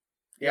serrated.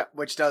 Yep,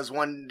 which does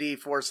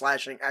 1d4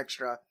 slashing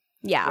extra.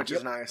 Yeah. Which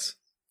is nice.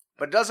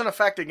 But it doesn't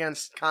affect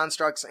against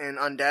constructs and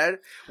undead,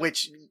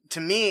 which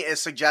to me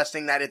is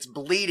suggesting that it's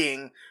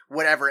bleeding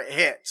whatever it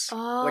hits,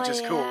 which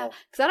is cool.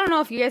 Because I don't know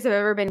if you guys have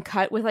ever been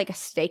cut with like a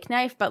steak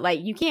knife, but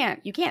like you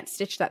can't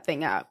stitch that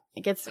thing up.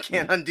 It gets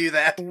can't undo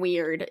that.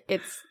 Weird.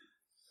 It's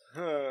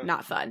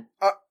not fun.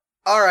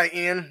 All right,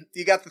 Ian,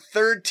 you got the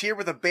third tier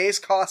with a base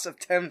cost of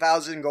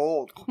 10,000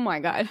 gold. Oh my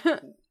god.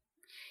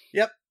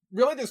 Yep.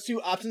 Really, there's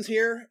 2 options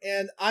here,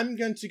 and I'm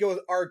going to go with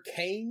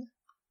Arcane.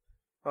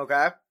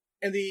 Okay.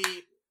 And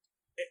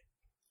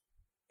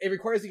it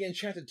requires the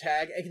enchanted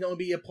tag and can only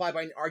be applied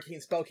by an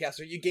arcane spellcaster.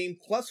 You gain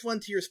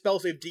 +1 to your spell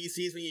save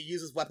DCs when you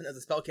use this weapon as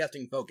a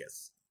spellcasting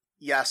focus.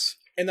 Yes.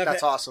 And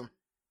that's awesome.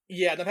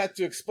 Yeah, and I've had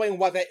to explain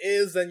what that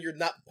is, then you're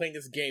not playing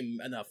this game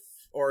enough,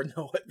 or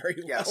know it very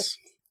well. Yes.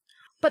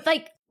 But,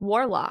 like,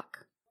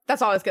 Warlock.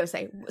 That's all I was going to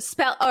say.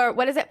 Or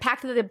what is it?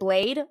 Pact of the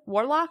Blade?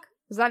 Warlock?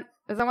 Is that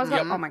what's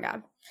called? Oh my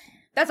god.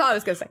 That's all I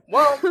was going to say.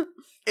 Well,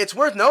 it's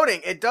worth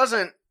noting, it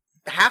doesn't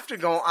have to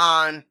go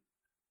on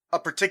a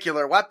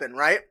particular weapon,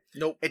 right?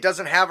 Nope. It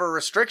doesn't have a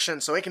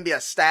restriction, so it can be a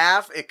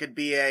staff, it could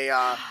be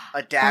a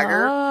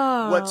dagger.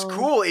 Oh. What's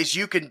cool is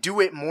you can do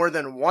it more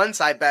than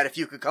once, I bet, if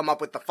you could come up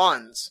with the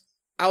funds.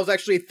 I was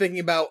actually thinking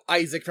about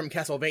Isaac from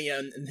Castlevania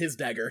and his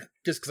dagger,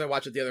 just because I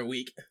watched it the other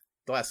week,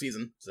 the last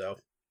season, so.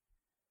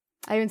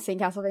 I haven't seen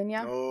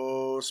Castlevania.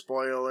 No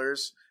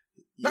spoilers.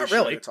 Not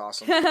really. It's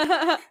awesome.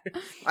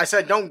 I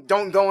said don't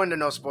go into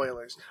no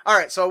spoilers. All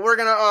right, so we're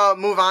gonna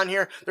move on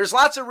here. There's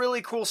lots of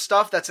really cool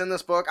stuff that's in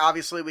this book.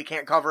 Obviously, we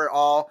can't cover it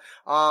all.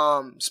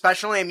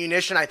 Special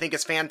ammunition, I think,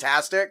 is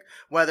fantastic.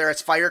 Whether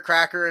it's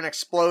firecracker and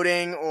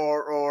exploding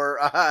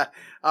or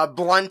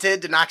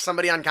blunted to knock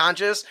somebody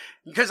unconscious.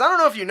 Because I don't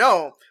know if you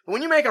know, but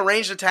when you make a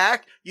ranged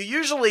attack, you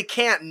usually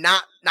can't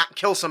not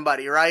kill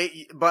somebody, right?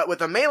 But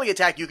with a melee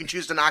attack, you can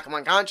choose to knock them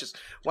unconscious.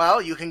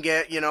 Well, you can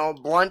get,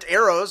 blunt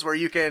arrows where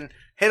you can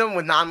hit them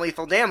with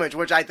non-lethal damage,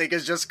 which I think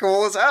is just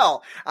cool as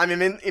hell. I'm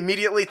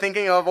immediately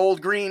thinking of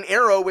old Green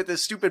Arrow with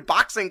his stupid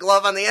boxing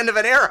glove on the end of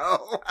an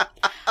arrow.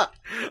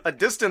 A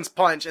distance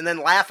punch, and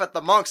then laugh at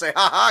the monk, say,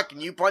 haha,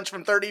 can you punch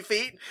from 30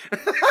 feet?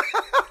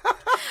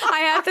 I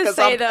have to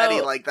say, I'm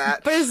petty like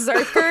that.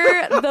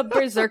 the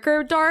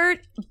Berserker dart,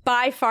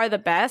 by far the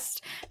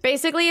best.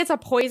 Basically, it's a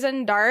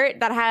poison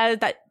dart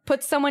that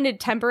puts someone in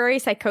temporary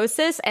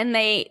psychosis, and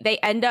they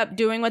end up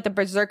doing what the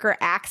Berserker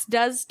axe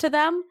does to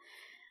them.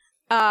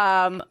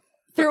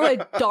 Through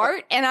a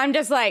dart, and I'm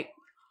just like,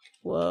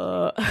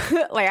 whoa.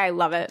 Like, I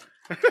love it.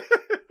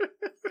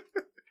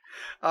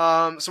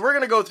 So we're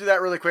gonna go through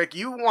that really quick.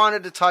 You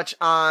wanted to touch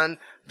on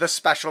the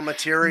special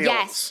materials.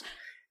 Yes.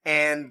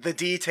 And the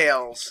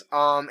details.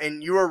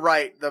 And you were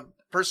right. The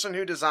person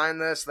who designed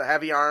this, the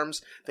Heavy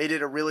Arms, they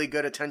did a really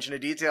good attention to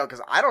detail,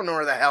 because I don't know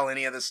where the hell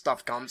any of this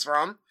stuff comes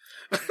from.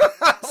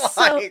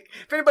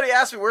 If anybody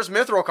asks me, where's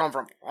Mithril come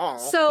from? Oh.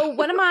 So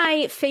one of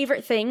my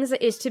favorite things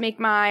is to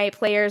make my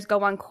players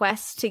go on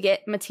quests to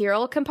get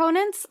material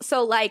components.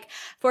 So, like,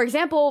 for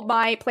example,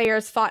 my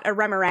players fought a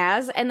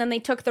Remoraz, and then they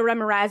took the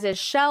Remoraz's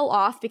shell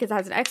off because it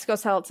has an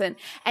exoskeleton,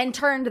 and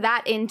turned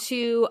that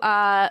into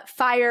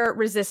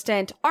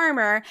fire-resistant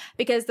armor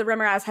because the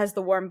Remoraz has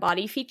the warm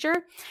body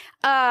feature.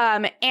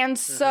 And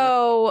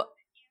so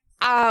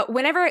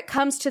whenever it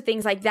comes to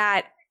things like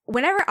that,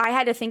 whenever I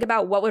had to think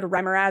about what would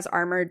Remoraz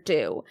armor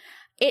do,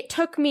 it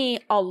took me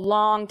a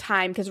long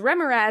time, because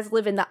Remoraz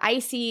live in the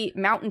icy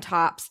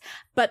mountaintops,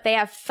 but they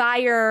have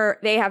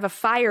a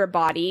fire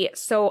body.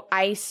 So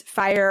ice,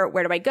 fire,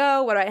 where do I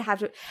go? What do I have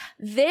to?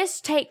 This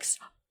takes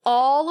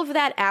all of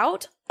that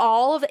out.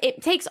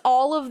 It takes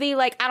all of the,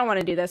 like, I don't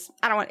want to do this.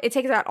 It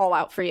takes that all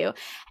out for you.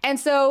 And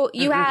so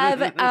you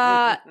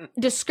have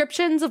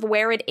descriptions of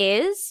where it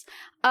is,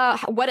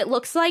 what it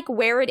looks like,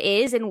 where it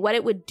is, and what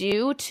it would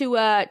do to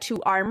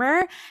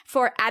armor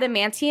for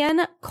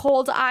adamantium,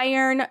 cold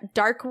iron,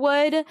 dark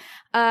wood,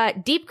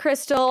 deep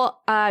crystal,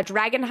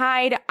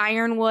 dragonhide,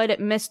 ironwood,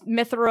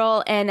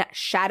 mithril, and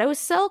shadow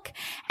silk.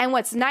 And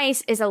what's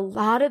nice is a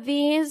lot of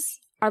these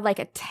are like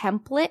a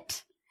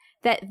template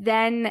that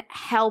then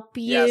help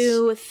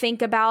you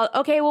think about,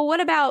 okay, well,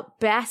 what about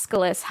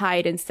basilisk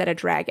hide instead of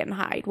dragon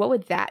hide? What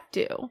would that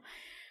do?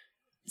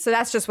 So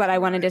that's just what I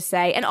wanted to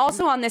say. And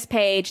also on this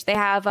page, they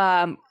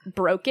have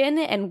broken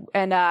and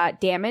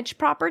damage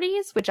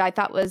properties, which I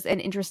thought was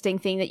an interesting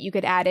thing that you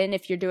could add in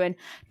if you're doing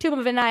Tomb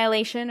of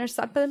Annihilation or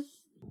something.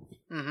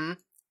 Mm-hmm.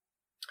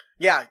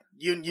 Yeah,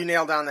 you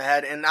nailed on the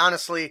head. And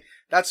honestly,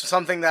 that's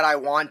something that I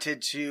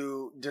wanted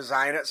to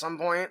design at some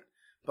point.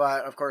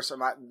 But, of course,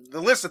 the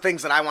list of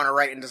things that I want to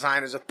write and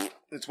design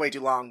it's way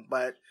too long.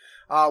 But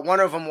one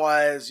of them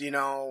was,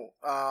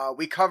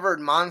 we covered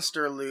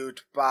monster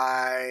loot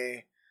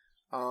by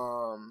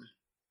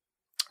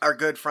our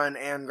good friend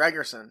Ann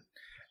Gregerson.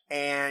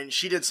 And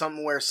she did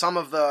something where some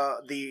of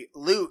the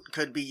loot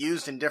could be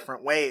used in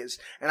different ways.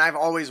 And I've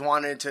always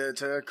wanted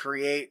to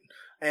create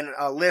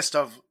a list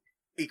of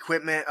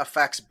equipment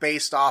effects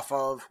based off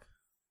of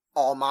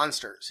all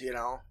monsters,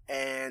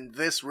 and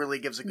this really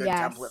gives a good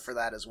template for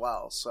that as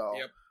well. So,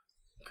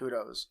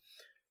 kudos.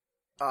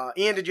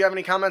 Ian, did you have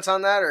any comments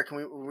on that, or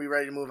are we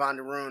ready to move on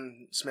to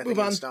rune smithing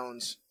and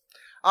stones?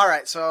 All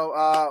right,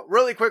 so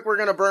really quick, we're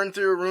gonna burn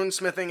through rune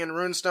smithing and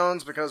rune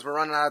stones because we're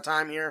running out of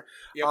time here.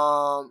 Yep.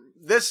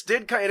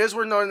 It is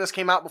worth noting this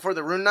came out before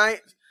the Rune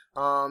Night.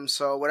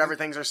 So whatever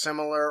things are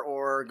similar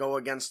or go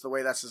against the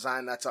way that's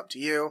designed, that's up to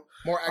you.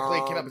 More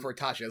actually came out before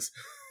Tasha's.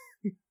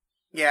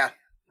 Yeah.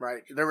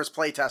 Right. There was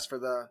playtest for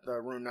the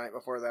Rune Night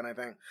before then, I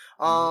think.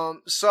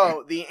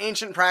 So the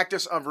ancient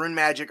practice of rune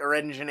magic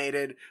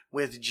originated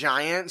with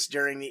giants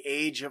during the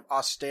Age of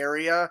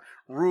Austeria,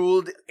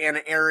 ruled an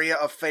area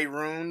of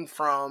Faerun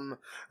from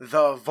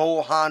the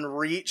Volhan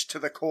Reach to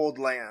the Cold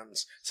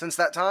Lands. Since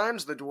that time,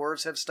 the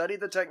dwarves have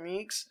studied the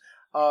techniques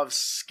of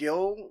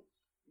skill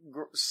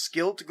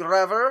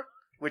Skiltgrever,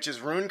 which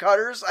is rune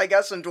cutters, I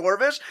guess, in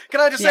Dwarvish.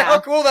 Can I just say how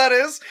cool that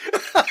is?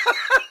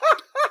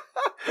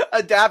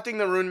 Adapting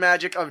the rune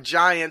magic of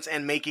giants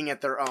and making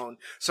it their own.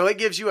 So it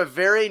gives you a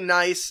very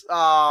nice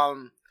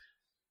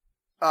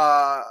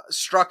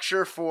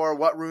structure for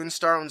what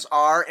runestones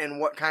are and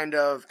what kind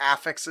of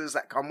affixes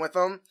that come with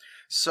them.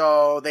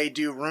 So they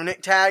do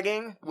runic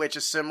tagging, which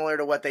is similar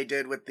to what they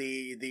did with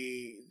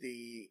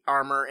the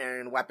armor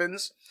and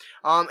weapons.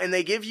 And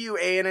they give you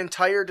an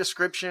entire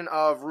description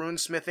of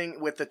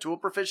runesmithing with the tool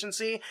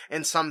proficiency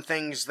and some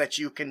things that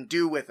you can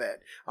do with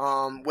it.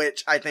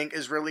 Which I think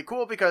is really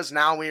cool because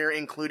now we're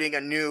including a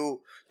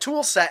new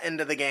tool set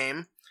into the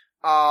game.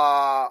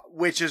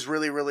 Which is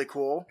really, really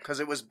cool because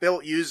it was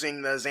built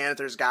using the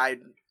Xanathar's Guide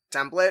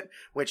template,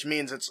 which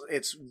means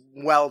it's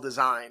well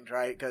designed,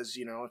 right? Because,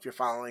 you know, if you're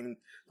following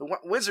the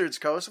Wizards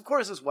Coast, of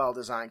course it's well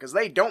designed because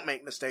they don't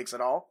make mistakes at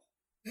all.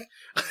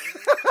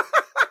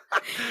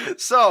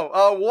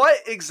 So, what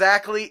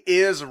exactly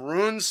is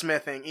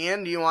runesmithing?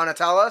 Ian, do you want to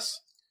tell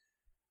us?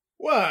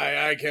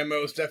 Why, I can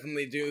most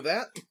definitely do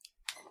that.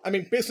 I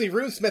mean, basically,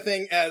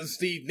 runesmithing, as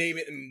the name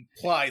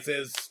implies,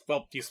 is,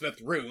 well, you smith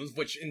runes,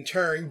 which in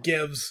turn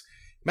gives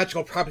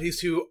magical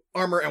properties to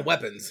armor and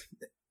weapons.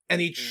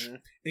 And each,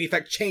 in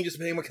effect, changes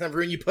depending on what kind of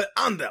rune you put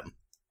on them.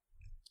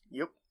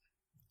 Yep.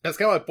 That's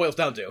kind of what it boils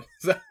down to.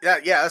 Yeah,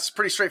 that's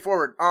pretty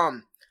straightforward. I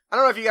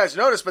don't know if you guys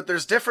noticed, but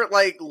there's different,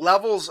 like,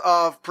 levels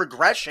of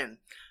progression.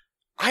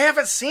 I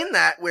haven't seen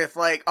that with,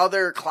 like,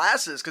 other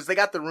classes, because they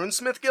got the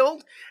Runesmith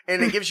Guild,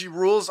 and it gives you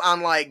rules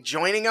on, like,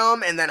 joining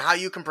them, and then how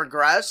you can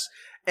progress.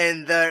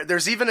 And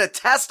there's even a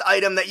test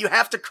item that you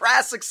have to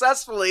craft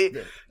successfully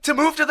to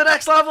move to the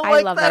next level. I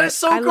love that it. is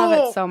so cool. I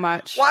love it so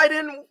much. Why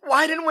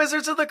didn't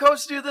Wizards of the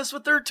Coast do this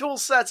with their tool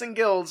sets and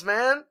guilds,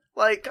 man?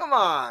 Like, come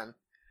on.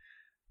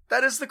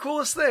 That is the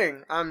coolest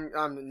thing. I'm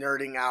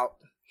nerding out.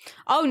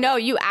 Oh no,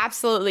 you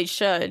absolutely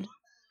should.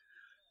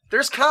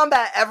 There's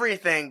combat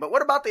everything, but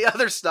what about the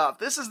other stuff?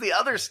 This is the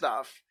other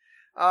stuff.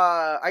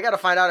 I gotta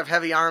find out if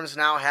Heavy Arms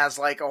now has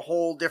like a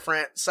whole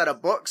different set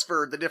of books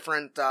for the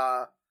different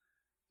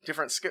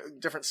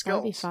skills.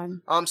 That'd be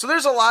fun. So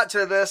there's a lot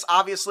to this.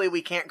 Obviously,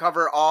 we can't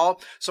cover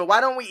all. So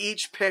why don't we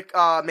each pick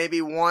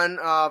maybe one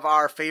of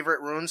our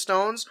favorite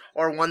runestones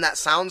or one that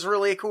sounds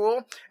really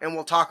cool, and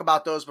we'll talk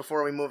about those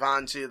before we move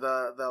on to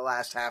the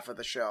last half of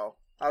the show.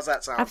 How's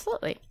that sound?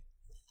 Absolutely.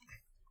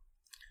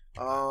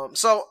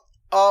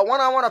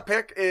 One I want to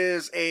pick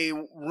is a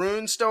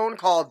runestone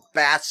called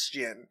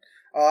Bastion.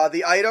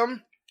 The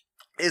item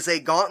is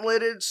a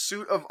gauntleted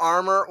suit of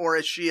armor or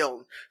a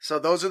shield. So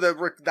that's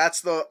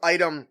the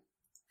item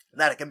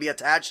that it can be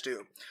attached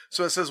to.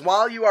 So it says,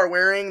 while you are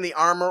wearing the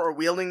armor or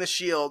wielding the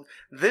shield,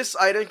 this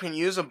item can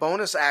use a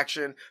bonus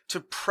action to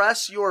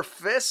press your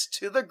fist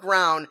to the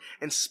ground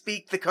and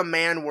speak the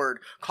command word,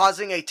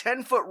 causing a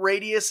 10-foot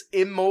radius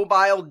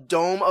immobile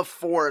dome of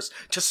force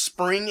to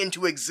spring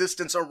into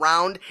existence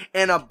around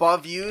and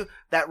above you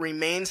that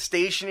remains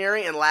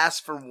stationary and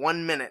lasts for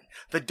 1 minute.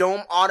 The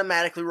dome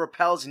automatically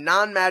repels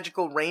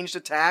non-magical ranged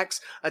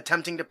attacks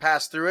attempting to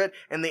pass through it,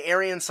 and the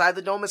area inside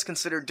the dome is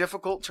considered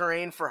difficult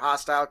terrain for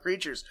hostile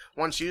creatures.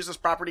 Once used, this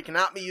property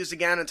cannot be used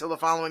again until the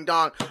following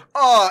dawn.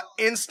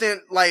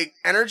 Instant, like,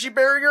 energy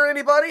barrier,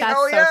 anybody? That's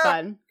Hell yeah. so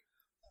fun.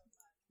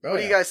 What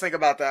do you guys think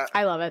about that?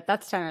 I love it.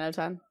 That's 10 out of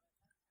 10.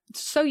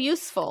 It's so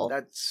useful.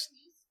 That's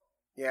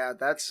Handy.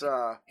 That's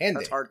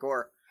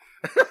hardcore.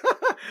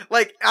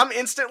 Like, I'm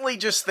instantly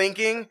just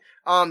thinking,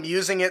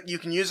 using it, you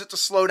can use it to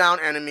slow down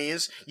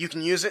enemies. You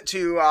can use it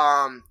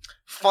to,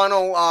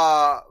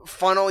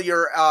 funnel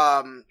your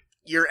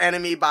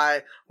enemy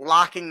by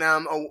locking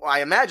them,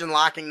 I imagine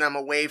locking them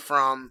away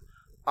from,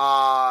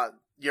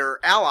 your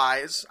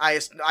allies. I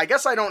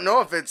guess I don't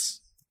know if it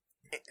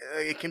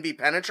can be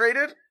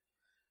penetrated.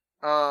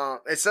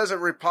 It says it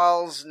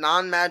repels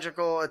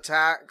non-magical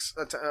attacks,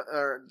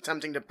 or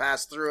attempting to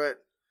pass through it.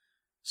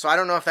 So I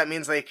don't know if that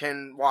means they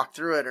can walk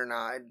through it or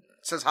not. It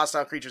says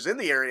hostile creatures in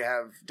the area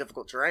have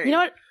difficult terrain. You know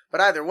what? But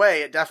either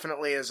way, it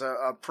definitely is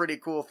a pretty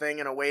cool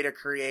thing and a way to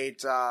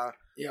create a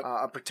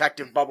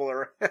protective bubble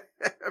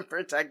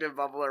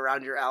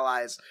around your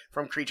allies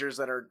from creatures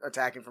that are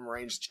attacking from a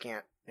range that you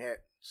can't hit.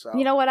 So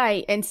you know what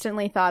I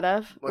instantly thought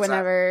of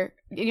I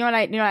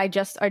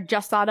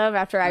just thought of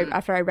after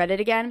I read it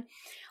again.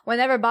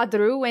 Whenever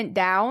Badru went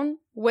down,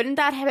 wouldn't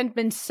that have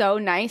been so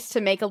nice to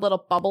make a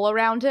little bubble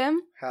around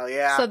him? Hell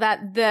yeah! So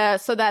that the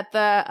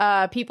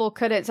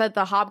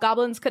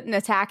hobgoblins couldn't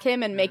attack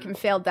him and make him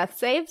fail death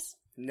saves.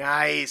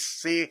 Nice.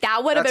 See,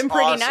 that would have been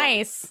pretty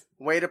nice.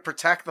 Way to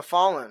protect the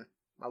fallen.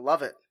 I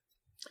love it.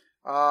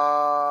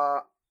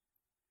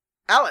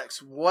 Alex,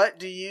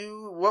 what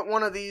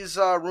one of these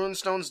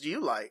runestones do you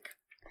like?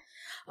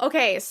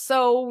 Okay,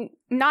 so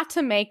not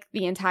to make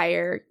the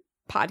entire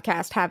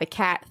podcast have a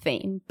cat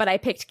theme, but I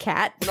picked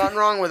cat. Nothing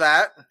wrong with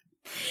that.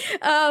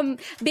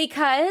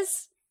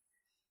 Because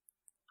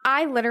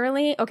I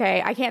literally,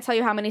 I can't tell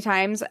you how many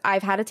times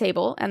I've had a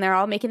table and they're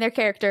all making their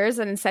characters,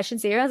 and in session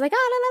 0, I was like,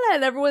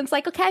 and everyone's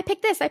like, okay, I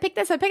pick this, I pick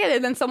this, I pick it.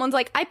 And then someone's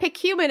like, I pick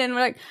human. And we're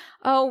like,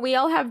 oh, we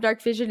all have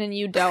dark vision and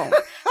you don't.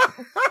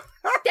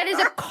 That is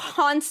a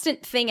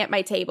constant thing at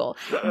my table.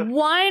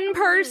 One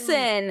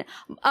person,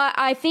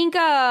 I think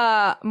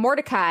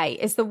Mordecai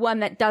is the one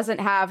that doesn't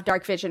have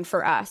dark vision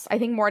for us. I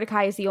think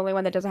Mordecai is the only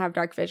one that doesn't have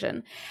dark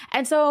vision.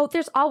 And so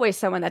there's always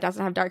someone that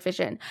doesn't have dark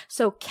vision.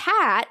 So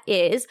Cat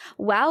is,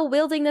 while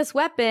wielding this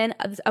weapon,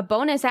 a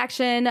bonus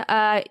action,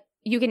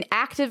 you can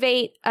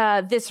activate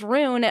this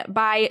rune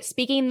by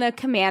speaking the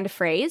command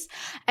phrase.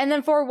 And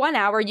then for 1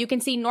 hour, you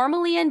can see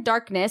normally in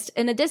darkness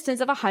in a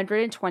distance of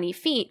 120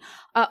 feet.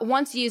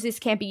 Once used, this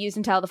can't be used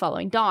until the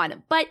following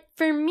dawn. But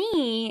for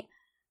me,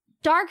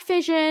 dark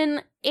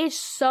vision is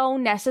so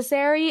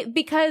necessary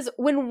because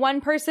when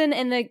one person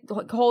in the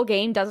whole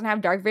game doesn't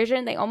have dark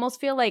vision, they almost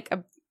feel like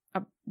a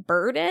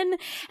burden.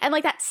 And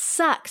like, that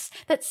sucks.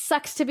 That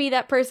sucks to be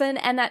that person,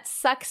 and that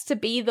sucks to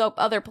be the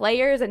other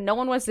players, and no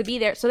one wants to be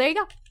there. So there you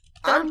go.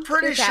 I'm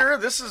pretty sure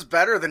this is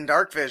better than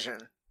dark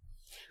vision.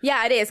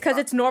 Yeah, it is, because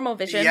it's normal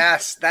vision.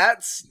 Yes,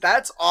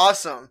 that's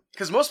awesome.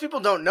 Because most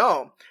people don't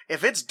know.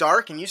 If it's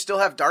dark and you still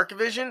have dark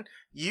vision,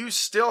 you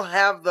still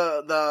have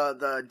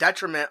the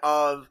detriment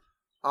of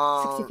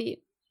 60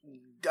 feet.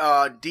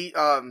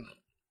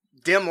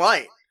 Dim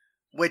light,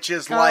 which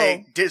is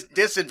like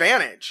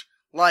disadvantage.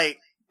 Like,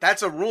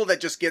 that's a rule that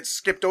just gets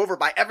skipped over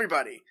by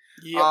everybody.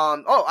 Yep.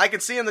 I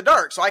can see in the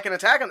dark, so I can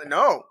attack them.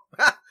 No.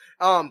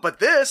 But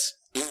this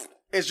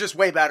is just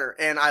way better,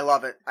 and I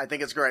love it. I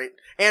think it's great.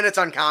 And it's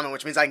uncommon,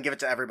 which means I can give it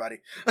to everybody.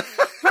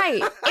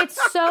 Right.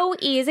 It's so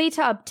easy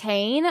to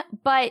obtain,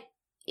 but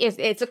if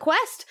it's a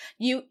quest,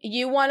 you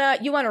want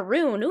a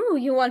rune. Ooh,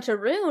 you want a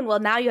rune. Well,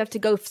 now you have to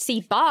go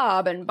see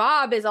Bob, and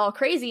Bob is all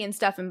crazy and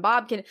stuff, and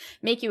Bob can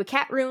make you a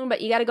cat rune,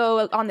 but you gotta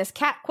go on this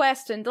cat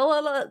quest, and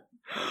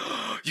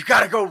you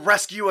gotta go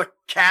rescue a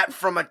cat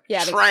from a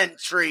Trent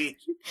tree.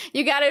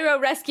 You gotta go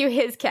rescue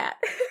his cat.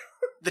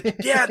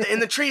 In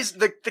the trees,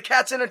 the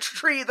cat's in a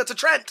tree that's a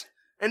Trent,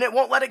 and it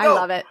won't let it go. I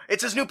love it.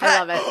 It's his new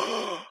pet. I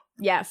love it.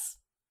 Yes.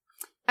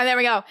 And there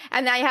we go.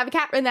 And now you have a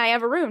cat, and now you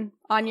have a rune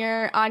on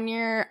your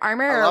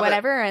armor or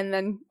whatever, and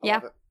then, yeah.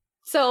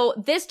 So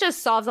this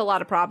just solves a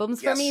lot of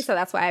problems for me, so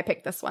that's why I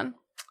picked this one.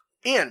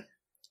 Ian.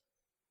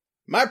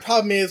 My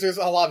problem is there's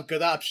a lot of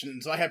good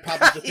options, so I have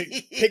problems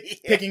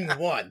with picking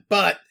one.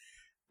 But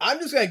I'm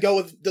just going to go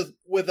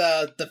with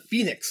the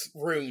Phoenix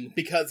rune,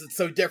 because it's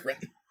so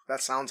different.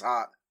 That sounds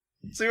hot.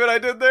 See what I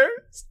did there?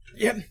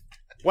 Yep.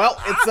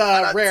 Well, it's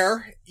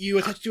rare. You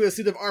attach to a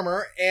suit of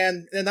armor,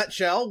 and in a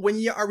nutshell, when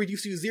you are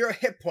reduced to 0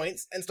 hit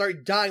points and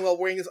start dying while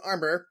wearing this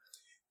armor,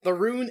 the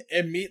rune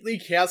immediately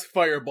casts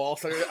Fireball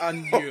started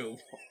on you.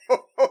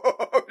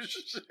 Oh,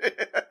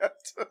 shit.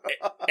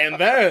 And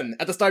then,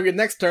 at the start of your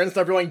next turn,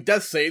 instead of rolling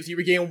death saves, you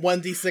regain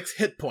 1d6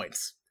 hit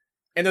points.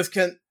 And this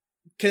can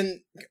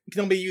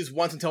only be used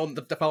once until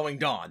the following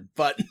dawn,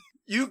 but...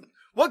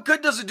 What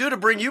good does it do to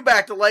bring you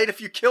back to light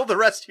if you kill the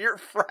rest of your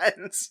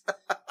friends?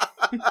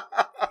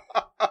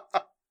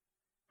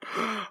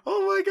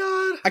 Oh my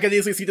god. I can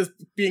easily see this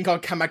being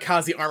called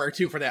kamikaze armor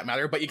too, for that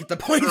matter, but you get the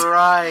point.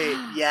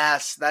 Right,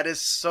 yes, that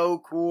is so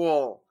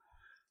cool.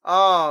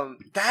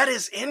 That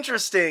is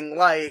interesting.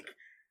 Like,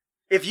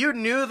 if you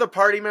knew the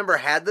party member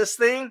had this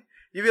thing,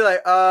 you'd be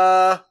like,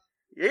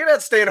 you're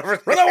not staying over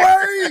there. Run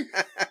away!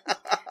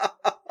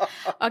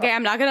 Okay,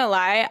 I'm not gonna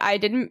lie, I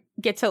didn't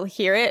get to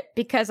hear it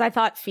because I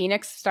thought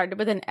Phoenix started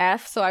with an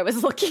F, so I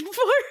was looking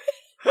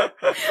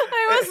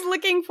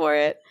for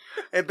it.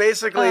 And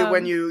basically,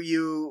 when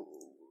you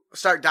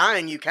start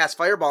dying, you cast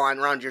Fireball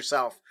around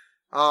yourself.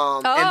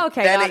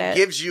 Then it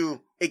gives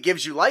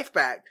you life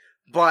back.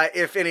 But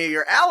if any of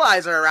your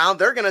allies are around,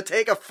 they're gonna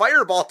take a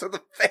Fireball to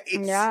the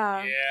face.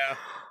 Yeah.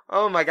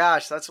 Oh my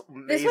gosh, that's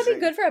amazing. This would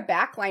be good for a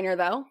backliner,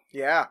 though.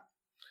 Yeah.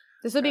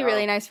 This would be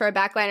really nice for a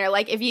backliner.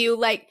 Like, if you,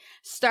 like,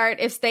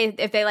 if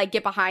they, like,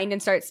 get behind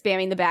and start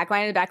spamming the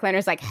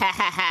backliner's like, ha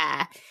ha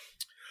ha,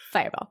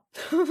 Fireball.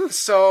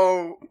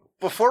 So,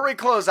 before we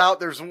close out,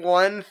 there's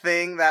one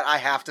thing that I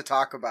have to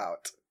talk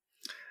about.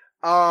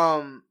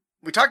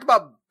 We talked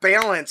about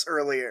balance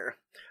earlier.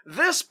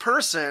 This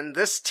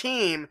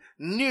team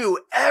knew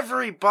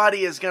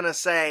everybody is gonna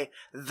say,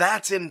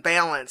 that's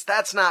imbalanced,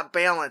 that's not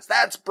balanced,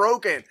 that's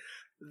broken.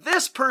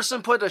 This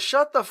person put a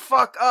shut the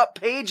fuck up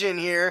page in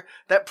here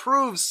that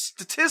proves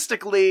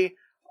statistically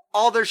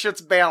all their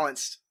shit's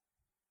balanced.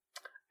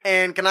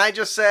 And can I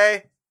just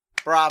say,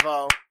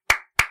 bravo.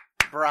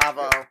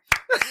 Bravo.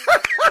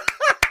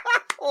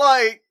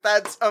 Like,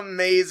 that's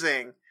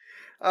amazing.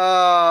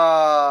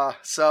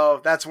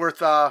 So that's worth,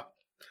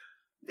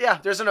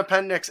 there's an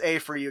appendix A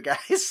for you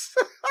guys.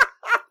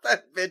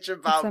 That bitch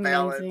about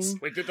balance.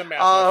 We did the math,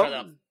 shut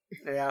up.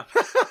 Yeah.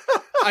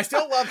 I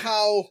still love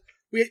how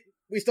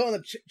we still end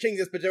up changing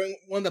this, but during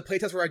one of the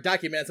playtests for our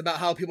documents about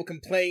how people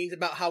complained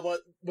about how one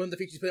of the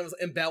features played was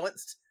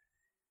imbalanced,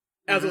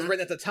 as it was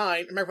written at the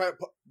time. And my part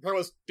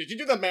was, did you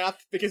do the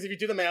math? Because if you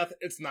do the math,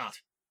 it's not.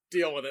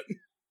 Deal with it.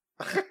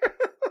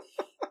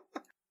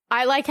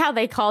 I like how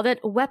they called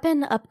it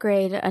weapon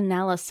upgrade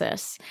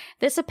analysis.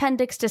 This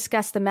appendix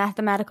discussed the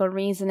mathematical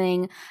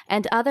reasoning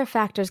and other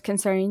factors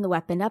concerning the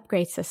weapon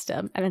upgrade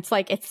system. And it's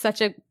like, it's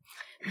such a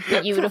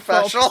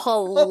beautiful,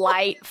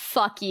 polite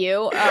fuck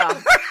you.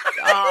 Yes.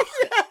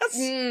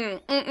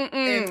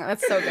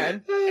 That's so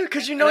good.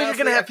 Because you know you're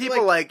going to have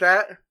people like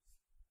that.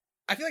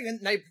 I feel like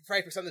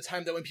 95% of the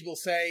time that when people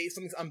say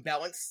something's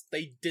unbalanced,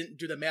 they didn't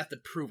do the math to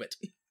prove it.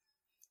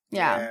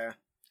 Yeah.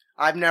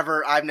 I've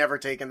never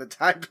taken the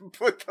time to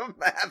put the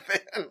math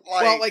in.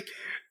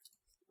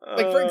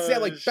 For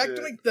example, back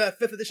during the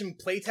 5th edition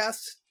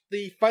playtest,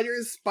 the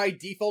fighters, by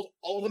default,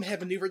 all of them have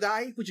maneuver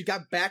die, which you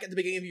got back at the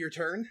beginning of your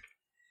turn.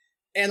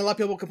 And a lot of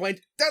people complained,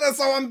 that is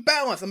so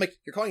unbalanced! I'm like,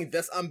 you're calling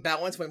this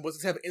unbalanced when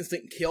wizards have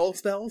instant kill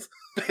spells?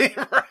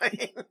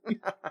 Right.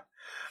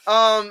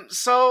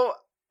 So,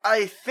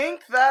 I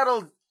think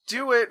that'll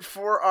do it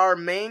for our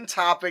main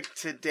topic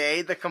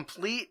today, the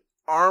Complete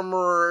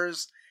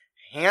Armorer's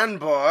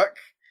Handbook.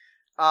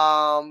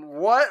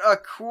 What a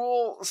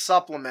cool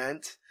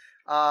supplement.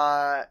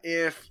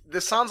 If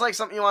this sounds like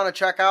something you want to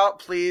check out,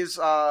 please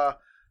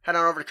head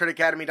on over to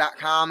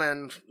critacademy.com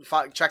and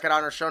check it out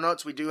in our show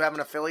notes. We do have an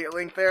affiliate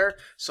link there,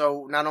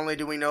 so not only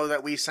do we know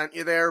that we sent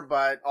you there,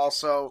 but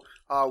also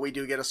we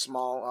do get a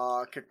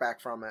small kickback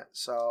from it.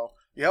 So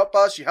you help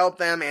us, you help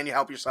them, and you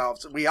help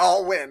yourselves. We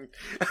all win.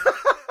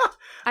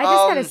 I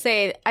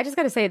just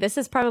gotta say, this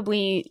is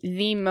probably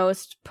the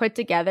most put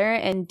together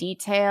and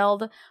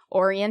detailed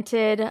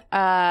oriented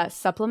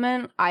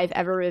supplement I've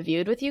ever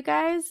reviewed with you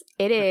guys.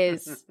 It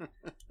is,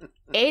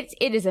 it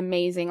is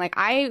amazing. Like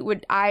I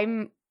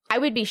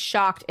would be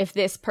shocked if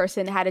this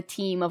person had a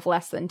team of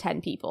less than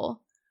 10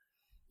 people.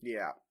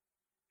 Yeah.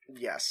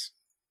 Yes.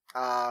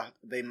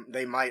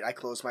 They might. I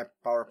closed my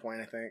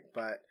PowerPoint, I think,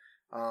 but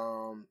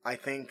I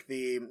think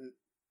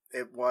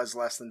it was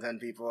less than 10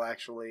 people,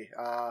 actually.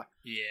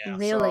 Yeah.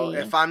 Really?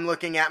 So if I'm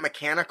looking at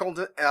mechanical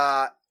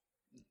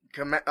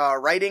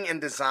writing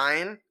and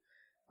design,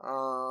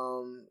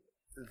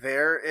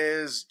 there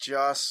is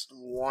just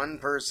one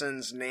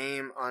person's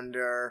name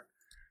under...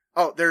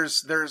 Oh,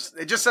 there's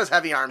it just says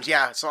heavy arms,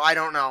 yeah, so I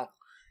don't know.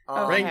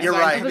 Okay. You're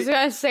right. I was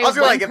gonna say,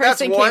 if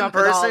that's one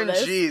person,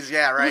 geez,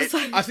 yeah, right?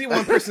 I see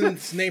one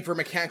person's name for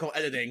mechanical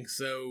editing,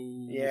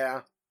 so...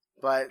 Yeah.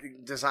 But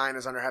design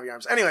is under heavy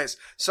arms. Anyways,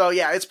 so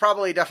yeah, it's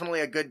probably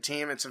definitely a good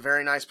team. It's a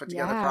very nice put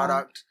together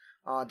product.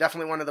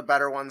 Definitely one of the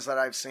better ones that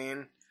I've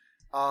seen.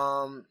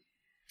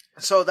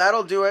 So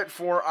that'll do it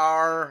for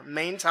our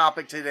main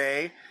topic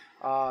today.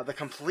 The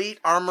Complete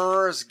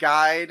Armorer's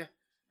Guide,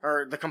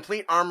 or the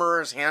Complete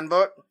Armorer's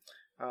Handbook.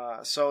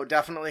 So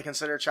definitely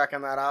consider checking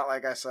that out.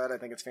 Like I said, I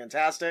think it's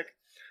fantastic.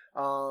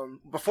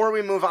 Before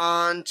we move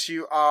on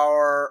to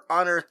our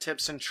Unearthed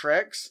tips and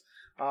tricks,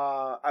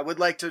 I would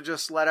like to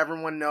just let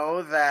everyone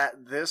know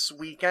that this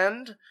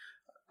weekend,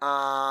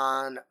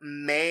 on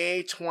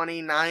May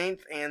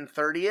 29th and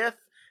 30th,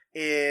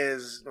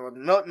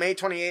 May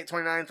 28th,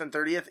 29th, and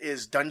 30th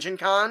is Dungeon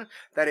Con.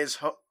 That is,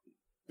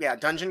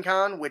 Dungeon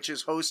Con, which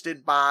is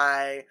hosted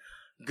by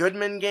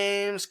Goodman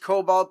Games,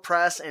 Cobalt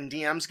Press, and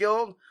DM's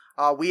Guild.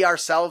 We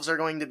ourselves are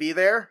going to be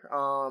there.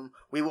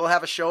 We will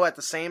have a show at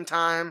the same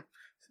time,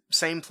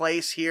 same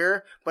place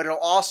here, but it'll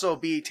also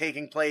be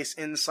taking place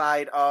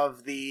inside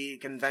of the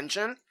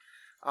convention.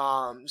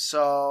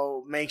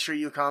 So make sure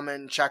you come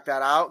and check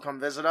that out. Come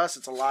visit us.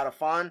 It's a lot of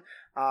fun.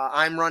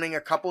 I'm running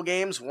a couple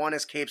games. One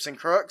is Capes and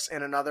Crooks,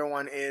 and another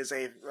one is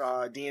a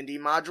D&D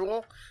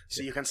module.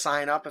 So you can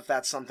sign up if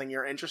that's something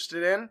you're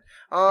interested in.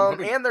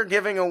 And they're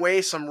giving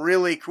away some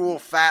really cool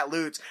fat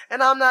loots.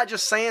 And I'm not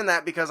just saying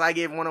that because I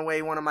gave one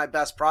of my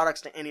best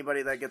products to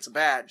anybody that gets a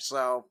badge.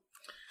 So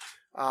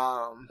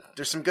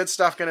there's some good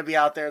stuff going to be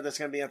out there that's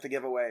going to be at the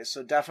giveaway.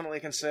 So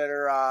definitely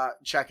consider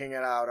checking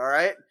it out. All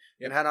right.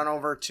 And head on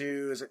over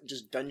to, is it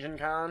just Dungeon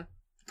Con?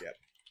 Yep.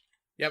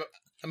 Yeah, but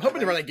I'm hoping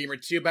to run a game or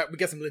two, but we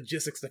got some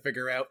logistics to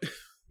figure out.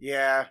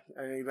 Yeah,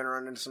 I know you've been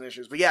running into some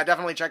issues. But yeah,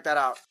 definitely check that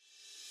out.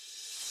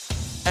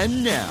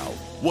 And now,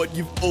 what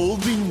you've all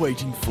been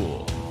waiting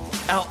for.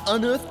 Our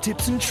Unearthed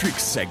Tips and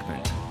Tricks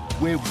segment,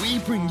 where we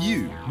bring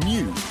you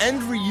new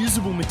and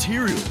reusable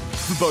material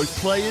for both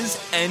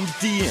players and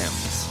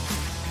DMs.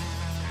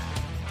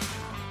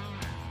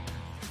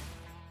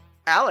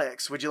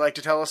 Alex, would you like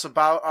to tell us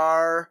about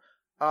our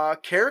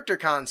character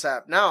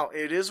concept? Now,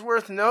 it is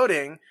worth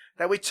noting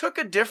that we took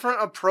a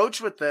different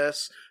approach with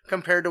this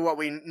compared to what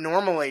we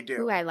normally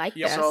do. Ooh, I like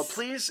this. So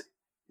please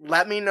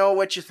let me know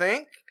what you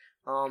think.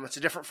 It's a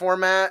different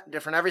format,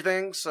 different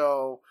everything,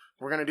 so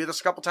we're going to do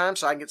this a couple times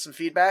so I can get some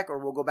feedback, or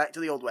we'll go back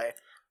to the old way.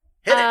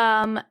 Hit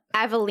it!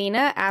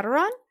 Avelina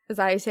Aderon? Is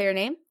that how you say your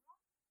name?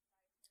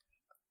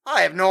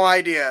 I have no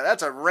idea.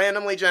 That's a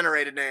randomly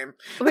generated name.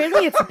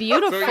 Really, it's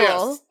beautiful. So,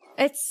 yes.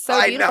 It's so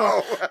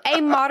beautiful. I know.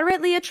 A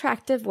moderately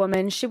attractive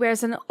woman, she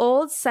wears an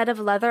old set of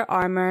leather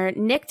armor,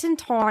 nicked and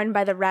torn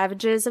by the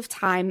ravages of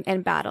time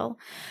and battle.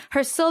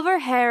 Her silver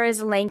hair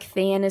is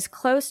lengthy and is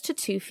close to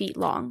 2 feet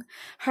long.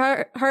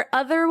 Her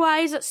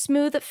otherwise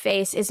smooth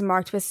face is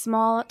marked with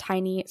small,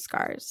 tiny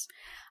scars.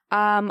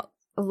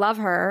 Love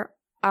her.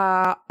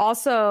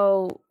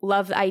 Also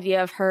love the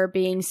idea of her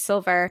being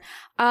silver.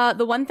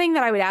 The one thing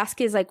that I would ask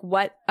is like,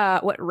 what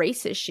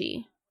race is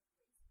she?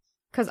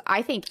 Because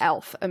I think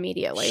elf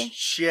immediately.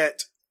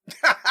 Shit.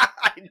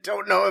 I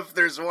don't know if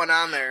there's one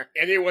on there.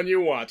 Anyone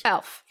you want.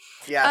 Elf.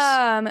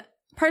 Yes.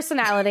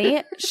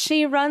 Personality.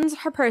 She runs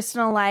her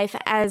personal life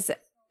as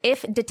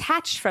if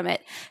detached from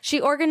it. She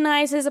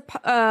organizes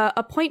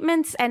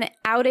appointments and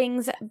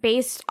outings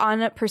based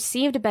on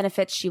perceived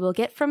benefits she will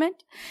get from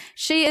it.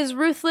 She is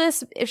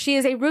ruthless. She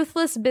is a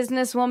ruthless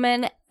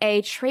businesswoman,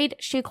 a trait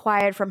she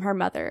acquired from her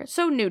mother.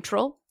 So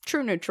neutral.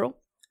 True neutral.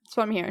 That's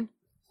what I'm hearing.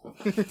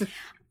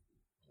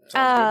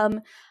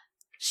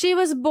 She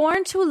was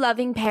born to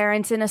loving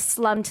parents in a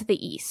slum to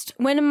the east.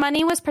 When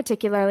money was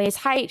particularly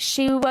tight,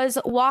 she was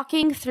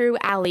walking through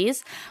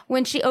alleys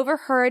when she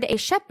overheard a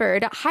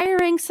shepherd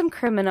hiring some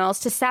criminals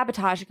to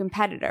sabotage a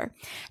competitor.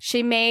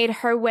 She made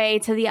her way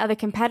to the other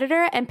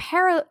competitor and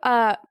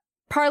parlayed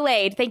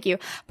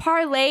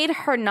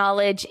her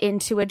knowledge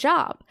into a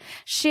job.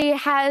 She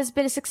has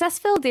been a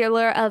successful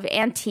dealer of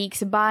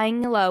antiques,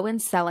 buying low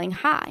and selling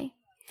high.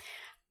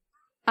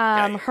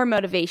 Her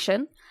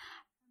motivation: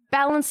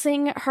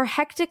 balancing her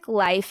hectic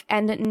life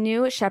and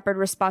new shepherd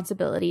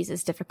responsibilities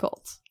is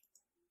difficult.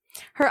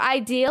 Her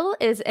ideal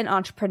is an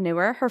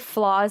entrepreneur. Her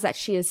flaw is that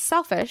she is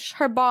selfish.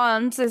 Her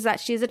bonds is that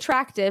she's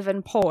attractive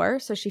and poor,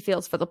 so she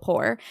feels for the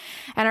poor.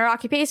 And her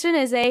occupation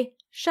is a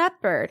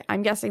shepherd.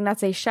 I'm guessing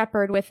that's a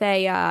shepherd with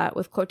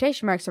with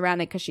quotation marks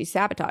around it because she's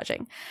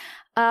sabotaging.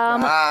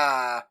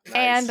 Nice.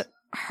 And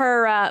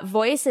her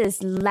voice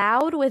is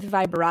loud with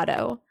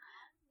vibrato.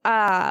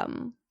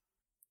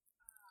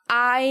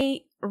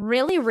 I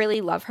really,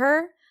 really love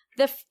her.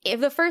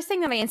 The first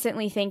thing that I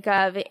instantly think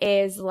of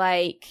is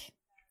like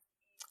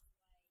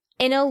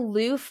an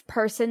aloof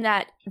person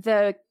that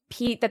the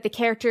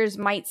characters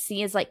might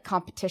see as like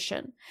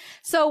competition.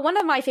 So one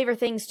of my favorite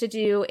things to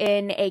do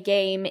in a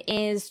game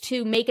is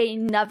to make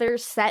another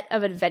set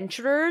of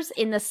adventurers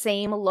in the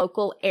same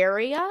local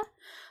area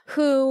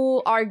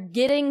who are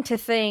getting to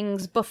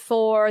things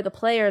before the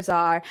players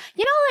are.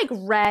 You know,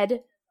 like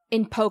Red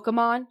in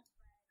Pokemon?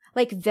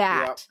 Like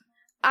that. Yep.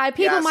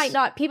 People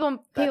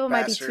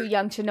might be too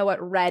young to know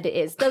what Red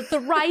is.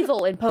 The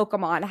rival in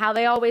Pokemon, how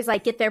they always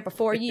like get there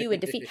before you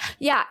and defeat.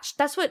 Yeah,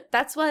 that's what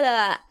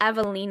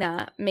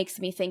Avelina makes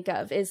me think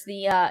of is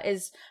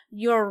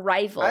your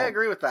rival. I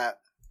agree with that.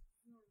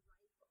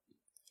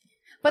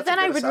 But then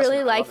I would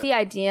really like the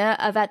idea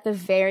of at the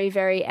very,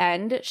 very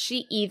end,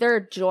 she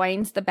either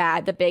joins the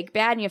big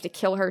bad, and you have to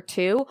kill her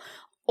too,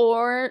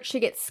 or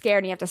she gets scared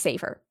and you have to save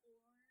her.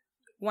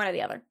 One or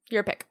the other.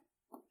 Your pick.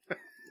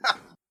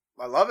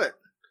 I love it.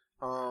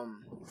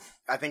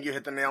 I think you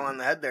hit the nail on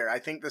the head there. I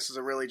think this is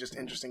a really just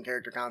interesting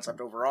character concept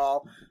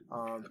overall.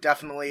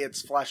 Definitely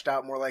it's fleshed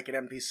out more like an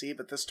NPC,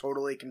 but this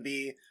totally can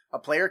be a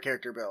player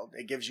character build.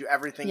 It gives you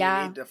everything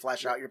you need to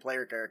flesh out your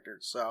player character.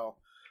 So,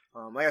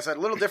 like I said,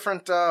 a little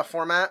different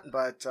format,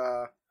 but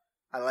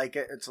I like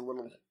it. It's a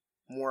little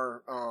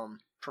more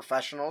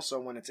professional. So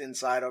when it's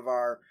inside of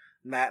our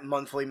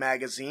monthly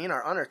magazine,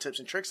 our Honor Tips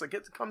and Tricks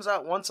that comes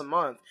out once a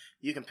month,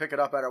 you can pick it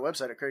up at our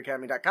website at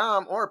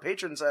CreateAcademy.com, or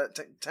patrons at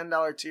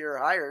 $10 tier or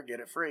higher get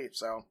it free.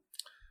 So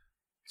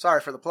sorry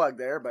for the plug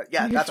there, but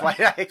yeah, that's why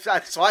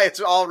it's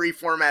all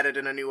reformatted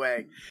in a new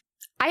way.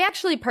 I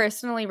actually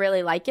personally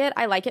really like it.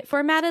 I like it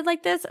formatted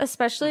like this,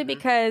 especially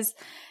because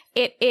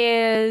it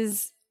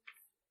is,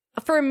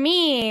 for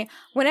me,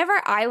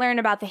 whenever I learn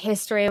about the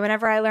history,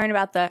 whenever I learn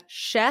about the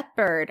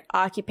shepherd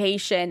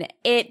occupation,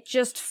 it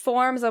just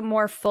forms a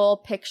more full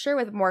picture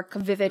with more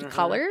vivid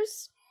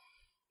colors.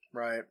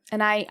 Right.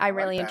 And I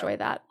really enjoy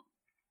that.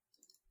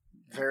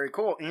 Very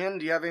cool. Ian,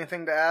 do you have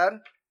anything to add?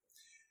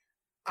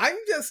 I'm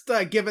just,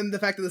 given the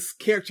fact that this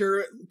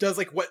character does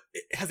like what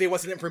has a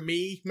what's in it for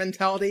me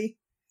mentality.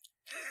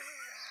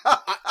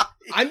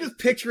 I'm just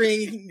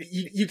picturing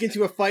you get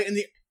into a fight and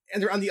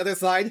they're on the other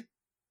side.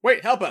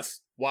 Wait, help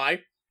us.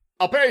 Why?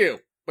 I'll pay you.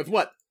 With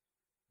what?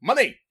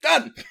 Money.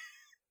 Done.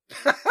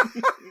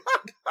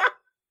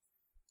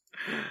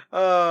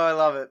 Oh, I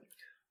love it.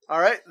 All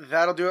right,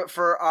 that'll do it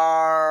for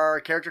our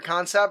character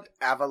concept,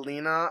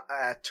 Avelina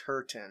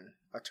Atherton.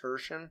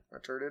 Atherton?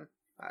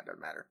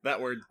 Doesn't matter.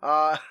 That word.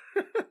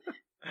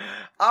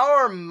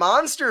 Our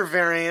monster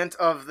variant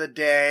of the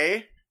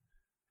day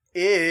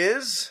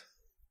is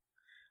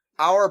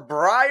our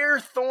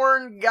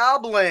Briarthorn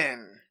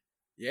Goblin.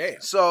 Yeah.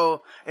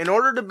 So, in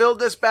order to build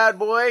this bad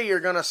boy, you're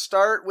going to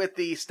start with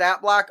the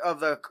stat block of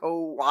the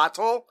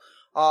Coatl,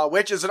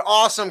 which is an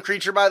awesome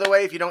creature, by the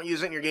way. If you don't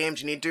use it in your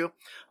games, you need to.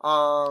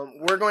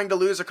 We're going to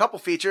lose a couple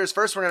features.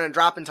 First, we're going to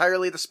drop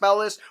entirely the spell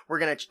list. We're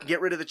going to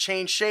get rid of the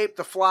change shape,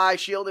 the fly,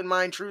 shield in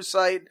mind, true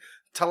sight,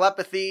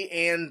 telepathy,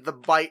 and the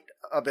bite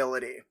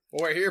ability.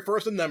 Well, we're here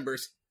first in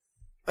numbers.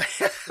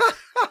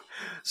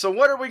 So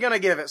what are we going to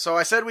give it? So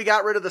I said we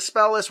got rid of the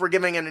spell list. We're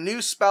giving it a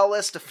new spell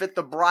list to fit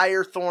the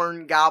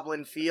Briarthorn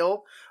Goblin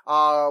feel,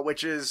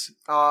 which is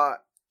a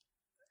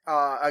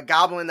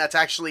goblin that's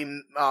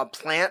actually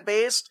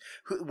plant-based,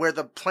 where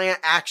the plant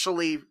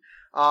actually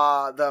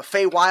the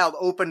Feywild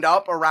opened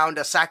up around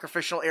a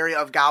sacrificial area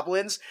of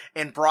goblins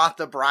and brought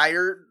the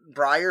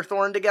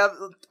Briarthorn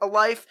together to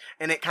life,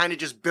 and it kind of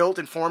just built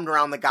and formed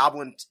around the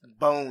goblin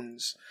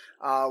bones.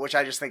 Which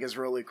I just think is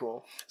really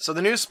cool. So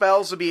the new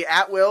spells will be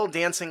At Will,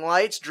 Dancing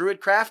Lights,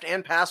 Druidcraft,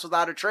 and Pass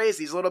Without a Trace.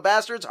 These little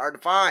bastards, hard to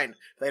find.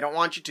 They don't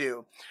want you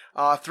to.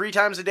 3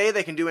 times a day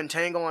they can do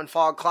Entangle and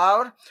Fog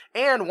Cloud,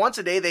 and once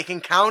a day they can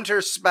Counter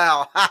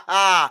Spell. Ha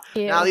ha!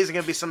 Now these are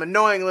going to be some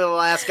annoying little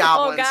ass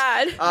goblins.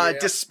 Oh god.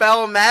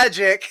 Dispel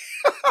Magic,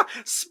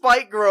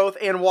 Spike Growth,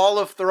 and Wall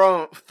of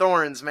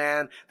Thorns,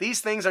 man.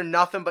 These things are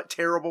nothing but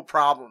terrible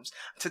problems.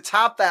 To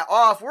top that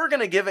off, we're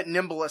going to give it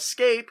Nimble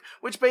Escape,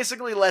 which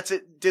basically lets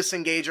it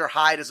disengage or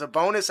hide as a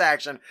bonus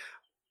action.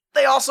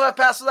 They also have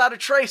Pass Without a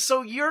Trace,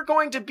 so you're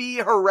going to be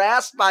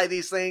harassed by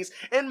these things,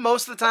 and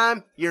most of the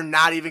time, you're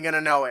not even going to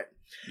know it.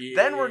 Yeah.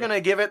 Then we're going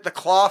to give it the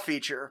Claw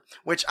feature,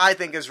 which I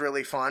think is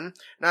really fun.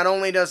 Not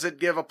only does it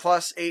give a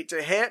 +8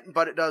 to hit,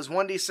 but it does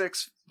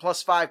 1d6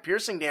 +5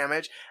 piercing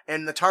damage,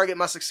 and the target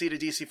must succeed a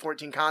DC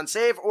 14 con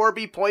save or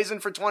be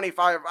poisoned for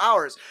 25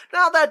 hours.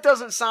 Now, that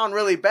doesn't sound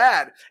really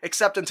bad,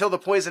 except until the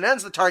poison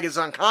ends, the target is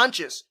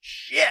unconscious.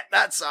 Shit,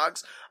 that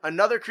sucks.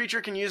 Another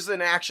creature can use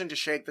an action to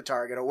shake the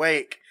target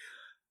awake.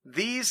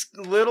 These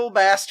little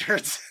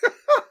bastards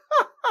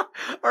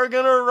are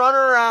gonna run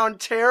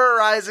around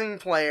terrorizing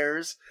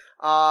players,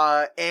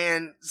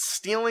 and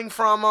stealing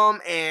from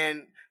them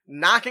and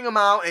knocking them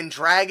out and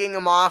dragging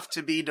them off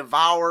to be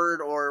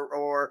devoured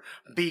or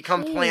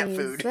become plant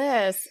food.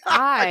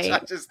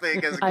 I just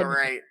think is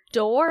great.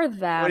 Adore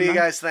them. What do you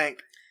guys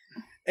think?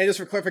 And just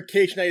for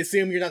clarification, I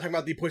assume you're not talking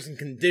about the poison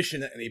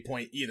condition at any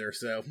point either,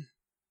 so...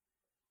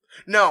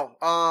 No,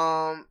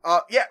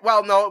 yeah,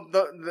 well,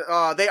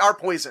 no, they are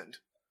poisoned.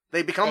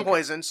 They become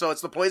poisoned, so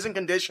it's the poison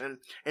condition,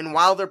 and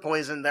while they're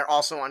poisoned, they're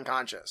also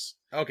unconscious.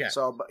 Okay.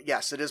 So, but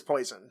yes, it is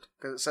poisoned,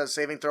 because it says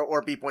saving throw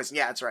or be poisoned.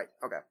 Yeah, that's right.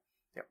 Okay.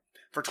 Yep.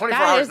 For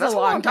 24 hours, that's a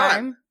long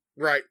time.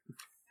 Right.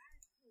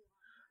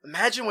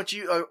 Imagine what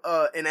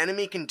an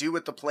enemy can do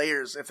with the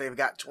players if they've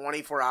got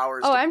 24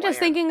 hours. Oh, I'm just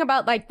thinking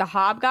about like the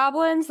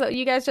hobgoblins that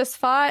you guys just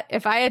fought.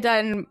 If I had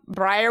done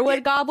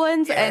Briarwood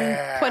goblins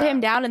and put him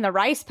down in the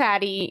rice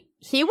paddy,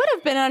 he would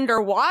have been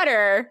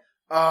underwater.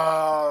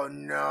 Oh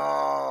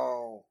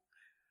no.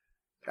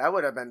 That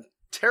would have been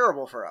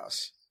terrible for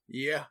us.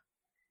 Yeah.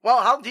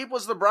 Well, how deep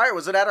was the briar?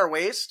 Was it at our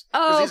waist?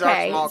 Oh,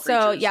 okay.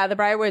 So yeah, the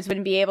Briarwoods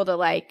wouldn't be able to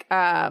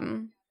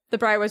the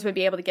Briarwoods would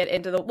be able to get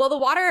into the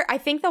water. I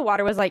think the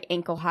water was like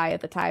ankle high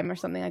at the time or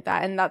something like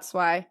that, and that's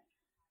why.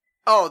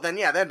 Oh, then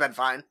yeah, they'd been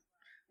fine.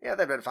 Yeah,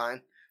 they'd been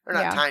fine. They're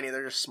not tiny;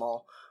 they're just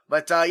small.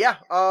 But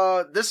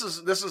this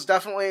is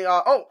definitely.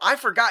 Oh, I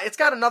forgot. It's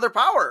got another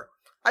power.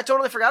 I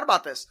totally forgot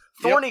about this.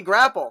 Thorny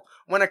Grapple.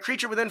 When a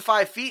creature within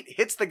 5 feet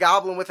hits the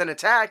goblin with an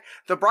attack,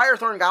 the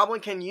Briarthorn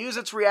goblin can use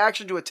its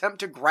reaction to attempt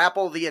to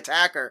grapple the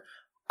attacker.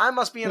 I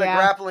must be in a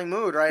grappling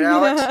mood, right,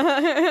 Alex?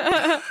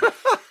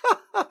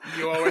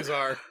 You always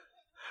are.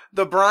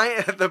 The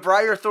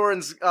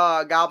Briarthorn's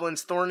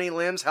goblin's thorny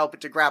limbs help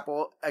it to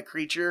grapple a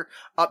creature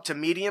up to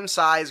medium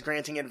size,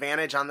 granting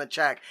advantage on the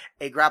check.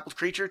 A grappled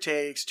creature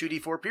takes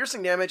 2d4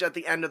 piercing damage at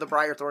the end of the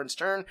Briarthorn's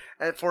turn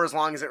for as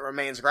long as it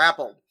remains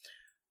grappled.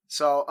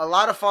 So, a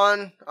lot of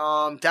fun.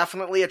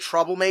 Definitely a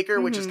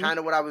troublemaker, which is kind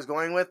of what I was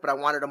going with, but I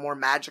wanted a more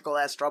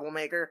magical-ass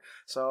troublemaker.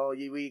 So,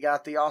 we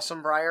got the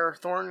awesome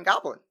Briarthorn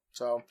Goblin.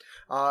 So,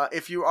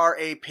 if you are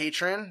a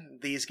patron,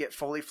 these get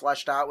fully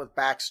fleshed out with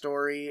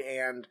backstory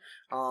and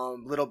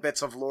little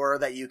bits of lore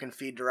that you can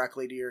feed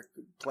directly to your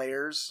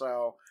players.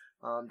 So,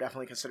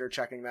 definitely consider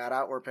checking that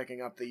out or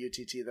picking up the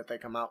UTT that they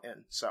come out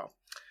in. So,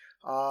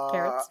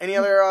 any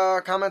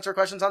other comments or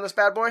questions on this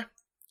bad boy?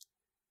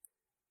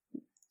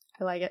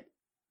 I like it.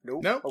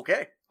 Nope. No.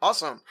 Okay.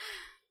 Awesome.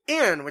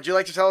 Ian, would you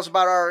like to tell us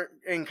about our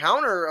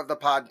encounter of the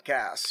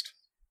podcast?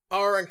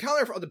 Our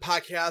encounter of the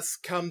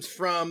podcast comes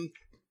from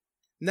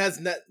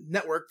Nesnet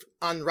Network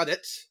on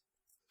Reddit.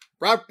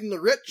 Rob from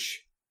the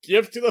rich,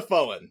 give to the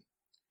fallen.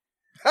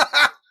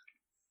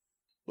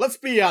 Let's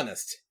be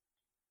honest.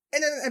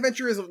 In an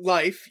adventurer's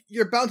life,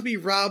 you're bound to be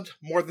robbed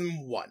more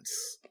than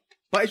once.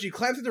 But as you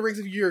climb through the ranks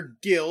of your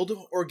guild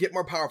or get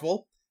more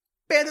powerful,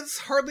 bandits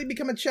hardly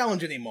become a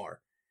challenge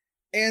anymore.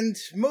 And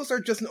most are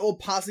just an old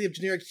posse of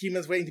generic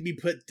humans waiting to be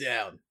put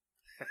down.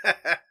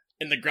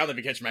 In the ground if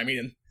you catch my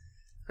meaning.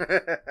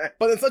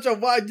 But in such a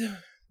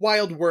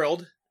wild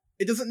world,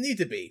 it doesn't need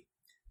to be.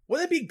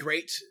 Wouldn't it be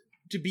great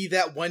to be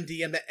that one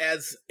DM that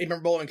adds a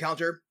memorable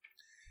encounter?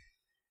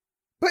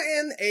 Put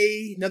in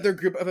another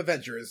group of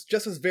adventurers,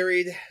 just as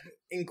varied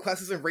in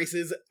classes and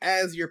races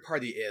as your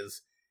party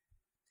is.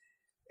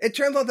 It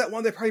turns out that one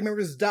of their party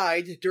members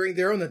died during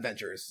their own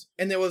adventures,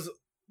 and there was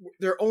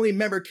their only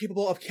member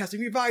capable of casting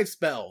revive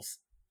spells.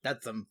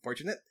 That's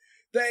unfortunate.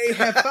 They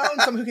have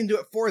found someone who can do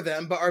it for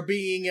them, but are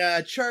being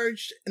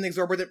charged an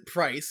exorbitant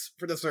price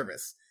for the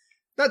service.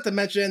 Not to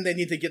mention, they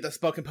need to get the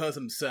spell composed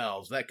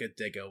themselves. That could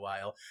take a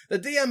while. The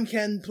DM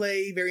can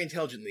play very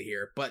intelligently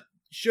here, but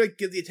should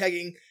give the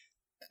attacking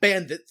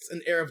bandits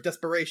an air of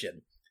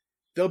desperation.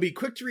 They'll be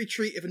quick to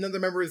retreat if another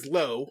member is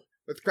low,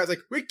 With Cred's like,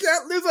 we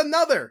can't lose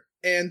another!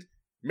 And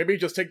maybe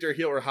just take their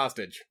healer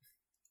hostage.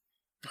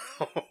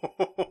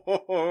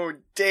 Oh,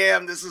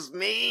 damn, this is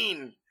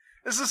mean.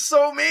 This is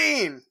so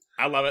mean.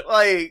 I love it.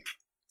 Like,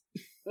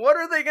 what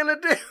are they gonna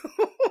do?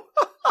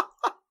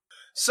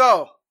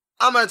 So,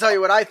 I'm gonna tell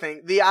you what I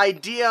think. The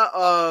idea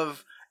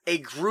of a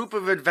group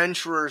of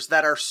adventurers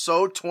that are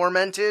so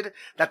tormented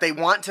that they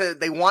want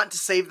to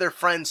save their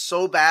friends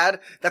so bad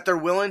that they're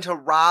willing to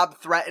rob,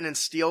 threaten, and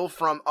steal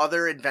from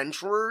other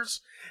adventurers,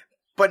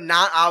 but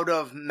not out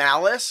of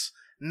malice,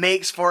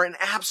 makes for an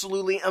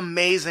absolutely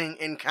amazing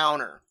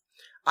encounter.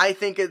 I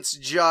think it's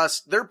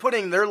just, they're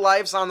putting their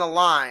lives on the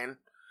line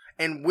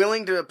and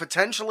willing to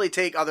potentially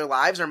take other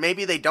lives, or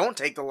maybe they don't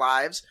take the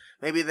lives.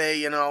 Maybe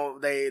they,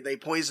 they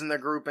poison the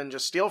group and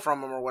just steal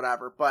from them or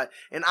whatever. But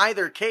in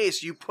either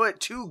case, you put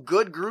two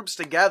good groups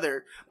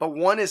together, but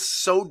one is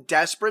so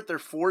desperate they're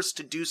forced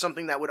to do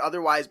something that would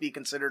otherwise be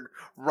considered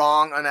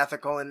wrong,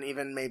 unethical, and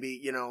even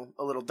maybe,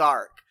 a little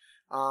dark.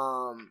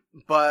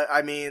 But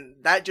I mean,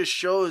 that just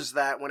shows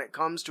that when it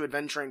comes to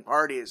adventuring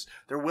parties,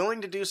 they're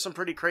willing to do some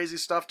pretty crazy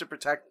stuff to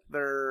protect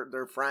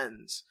their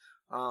friends.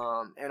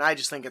 And I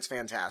just think it's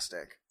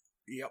fantastic.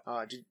 Yep.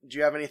 Do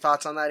you have any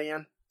thoughts on that,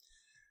 Ian?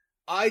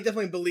 I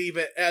definitely believe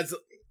it as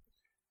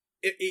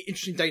an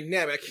interesting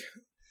dynamic,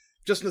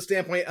 just from the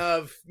standpoint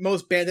of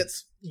most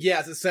bandits, yeah,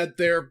 as I said,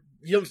 you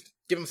don't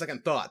give them a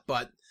second thought,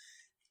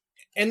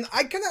 and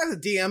I kind of, as a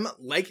DM,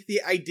 like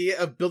the idea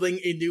of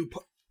building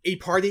a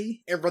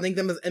party and running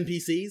them as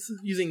NPCs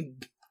using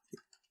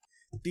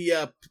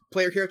the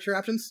player character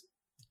options.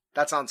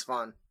 That sounds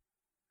fun.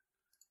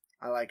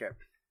 I like it.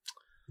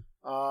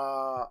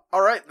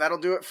 Alright, that'll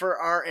do it for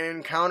our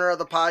encounter of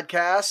the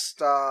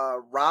podcast.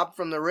 Rob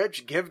from the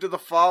Rich, Give to the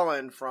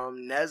Fallen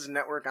from Nez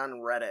Network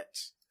on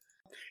Reddit.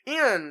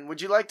 Ian,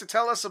 would you like to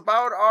tell us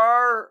about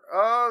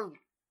our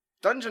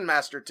Dungeon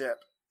Master tip?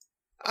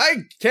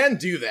 I can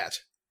do that.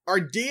 Our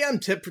DM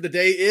tip for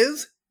today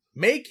is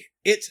make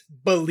it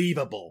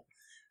believable.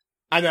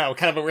 I know,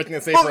 kind of a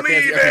written say for a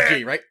fancy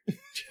RPG, right?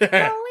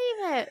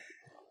 Believe it.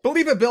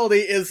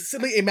 Believability is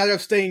simply a matter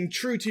of staying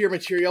true to your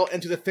material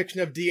and to the fiction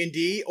of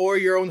D&D or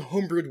your own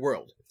homebrewed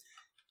world.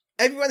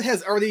 Everyone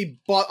has already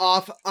bought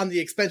off on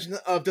the expansion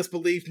of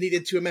disbelief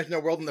needed to imagine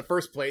a world in the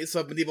first place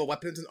of medieval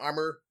weapons and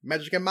armor,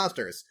 magic and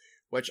monsters,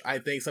 which I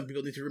think some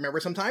people need to remember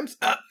sometimes.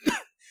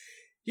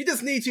 You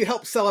just need to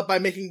help sell it by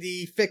making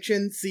the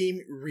fiction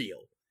seem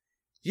real.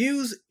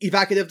 Use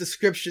evocative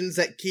descriptions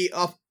that key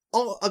off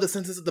all of the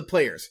senses of the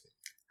players.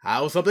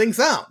 How something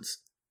sounds.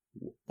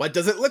 What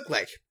does it look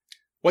like?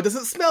 What does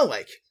it smell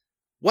like?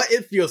 What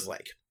it feels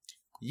like.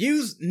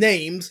 Use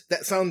names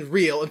that sound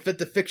real and fit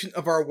the fiction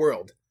of our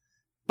world.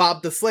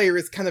 Bob the Slayer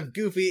is kind of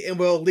goofy and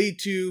will lead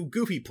to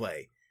goofy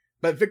play,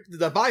 but Victor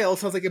the Vile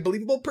sounds like a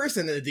believable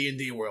person in the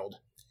D&D world.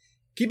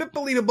 Keep it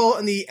believable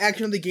and the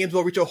action of the games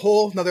will reach a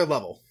whole nother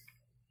level.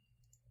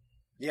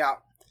 Yeah.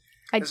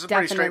 This is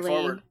pretty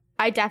straightforward.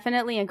 I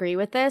definitely agree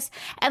with this.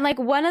 And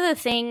one of the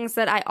things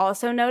that I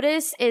also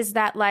notice is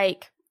that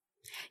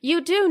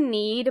you do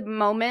need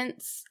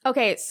moments.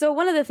 Okay, so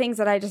one of the things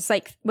that I just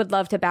would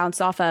love to bounce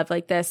off of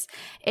this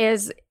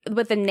is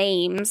with the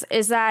names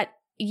is that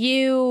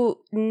you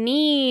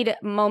need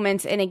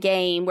moments in a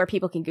game where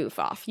people can goof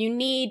off. You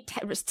need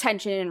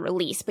tension and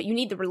release, but you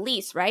need the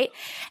release, right?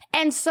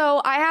 And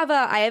so I have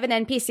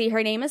an NPC.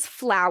 Her name is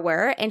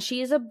Flower, and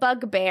she is a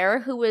bugbear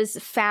who was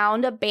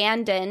found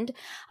abandoned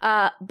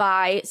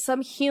by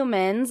some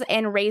humans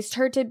and raised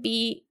her to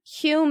be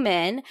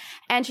human.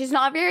 And she's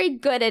not very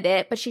good at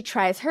it, but she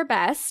tries her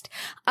best.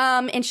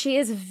 And she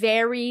is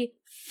very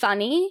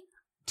funny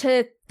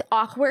to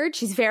awkward.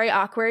 She's very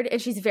awkward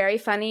and she's very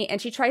funny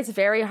and she tries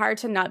very hard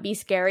to not be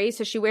scary.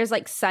 So she wears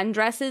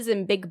sundresses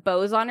and big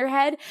bows on her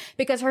head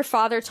because her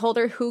father told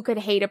her who could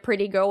hate a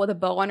pretty girl with a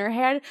bow on her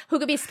head, who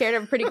could be scared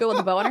of a pretty girl with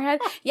a bow on her head.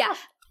 Yeah.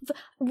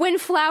 When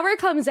Flower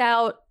comes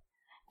out,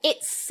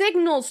 it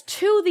signals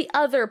to the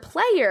other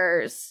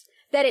players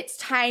that it's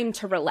time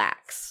to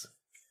relax.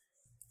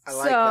 I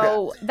like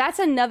that. That's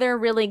another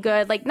really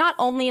good, not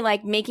only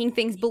making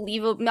things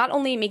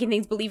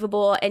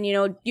believable,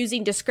 and,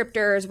 using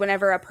descriptors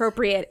whenever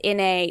appropriate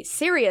in a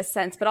serious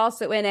sense, but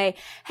also in a,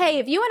 hey,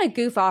 if you want to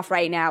goof off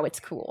right now,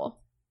 it's cool.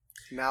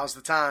 Now's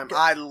the time.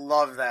 I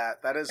love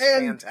that. That is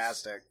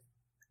fantastic.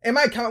 And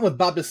my comment with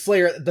Bob the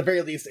Slayer, at the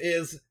very least,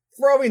 is,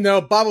 for all we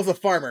know, Bob was a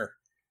farmer,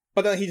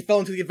 but then he fell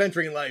into the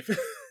adventuring life.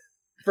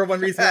 For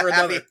one reason or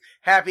another.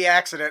 Happy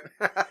accident.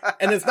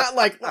 And it's not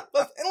let's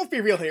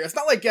be real here, it's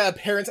not like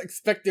parents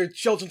expect their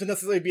children to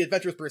necessarily be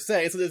adventurers per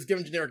se, so they just give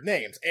them generic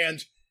names.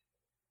 And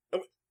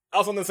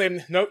also on the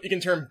same note, you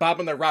can turn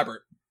Bob into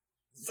Robert.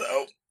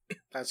 So.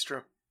 That's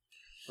true.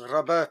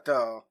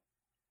 Roberto.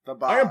 The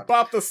Bob. I am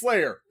Bob the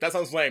Slayer. That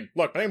sounds lame.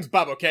 Look, my name's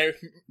Bob, okay?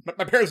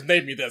 My parents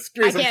named me this.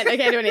 I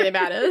can't do anything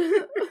about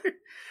it.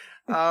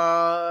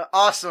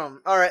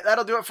 Awesome. All right,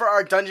 that'll do it for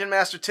our Dungeon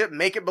Master tip.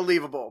 Make it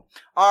believable.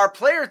 Our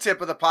player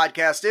tip of the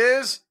podcast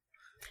is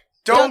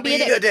don't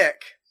be a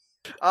dick.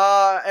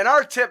 And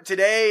our tip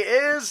today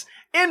is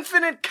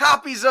Infinite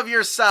copies of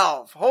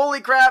yourself.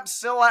 Holy crap,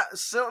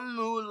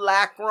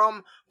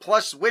 Simulacrum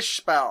plus Wish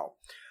spell.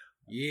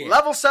 Yeah.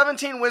 Level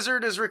 17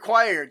 wizard is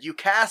required. You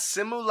cast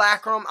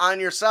Simulacrum on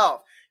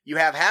yourself. You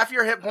have half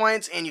your hit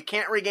points and you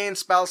can't regain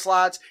spell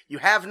slots. You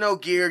have no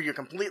gear. You're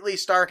completely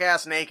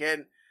stark-ass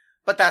naked.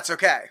 But that's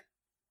okay.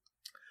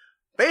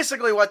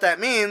 Basically what that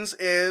means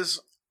is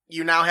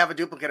you now have a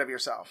duplicate of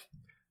yourself.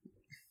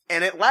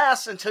 And it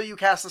lasts until you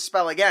cast the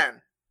spell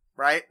again.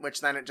 Right? Which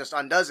then it just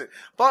undoes it.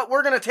 But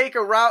we're going to take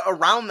a route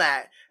around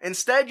that.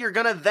 Instead, you're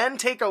going to then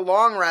take a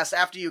long rest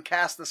after you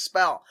cast the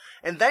spell.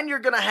 And then you're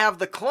going to have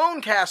the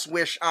clone cast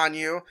Wish on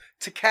you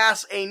to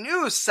cast a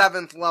new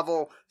 7th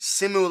level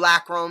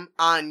Simulacrum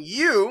on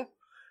you.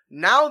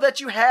 Now that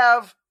you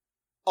have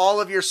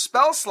all of your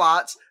spell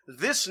slots,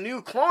 this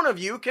new clone of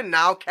you can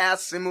now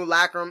cast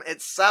Simulacrum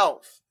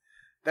itself.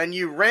 Then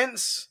you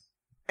rinse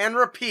and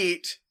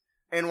repeat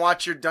and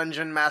watch your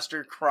dungeon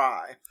master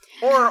cry.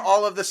 Or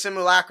all of the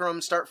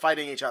Simulacrums start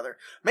fighting each other.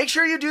 Make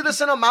sure you do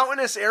this in a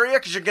mountainous area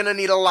because you're going to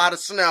need a lot of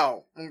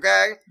snow,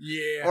 okay?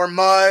 Yeah. Or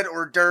mud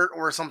or dirt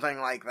or something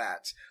like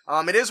that.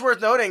 It is worth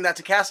noting that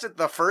to cast it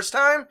the first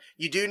time,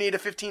 you do need a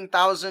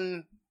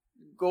 15,000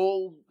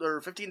 gold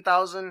or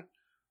 15,000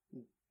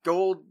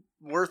 gold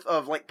worth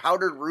of like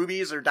powdered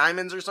rubies or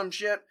diamonds or some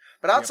shit.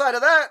 But outside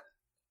of that,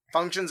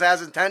 functions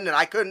as intended.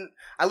 I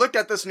looked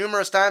at this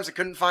numerous times. I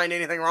couldn't find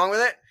anything wrong with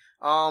it.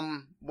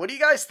 What do you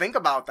guys think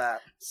about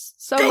that?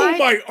 So Go,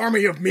 my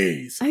army of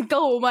me's!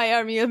 Go, my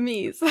army of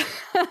me's.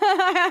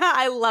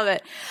 I love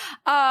it.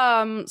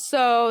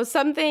 So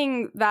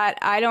something that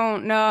I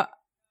don't know.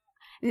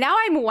 Now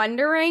I'm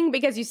wondering,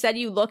 because you said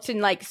you looked and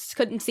like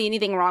couldn't see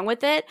anything wrong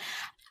with it.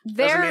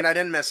 Doesn't mean I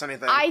didn't miss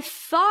anything. I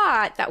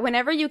thought that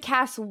whenever you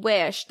cast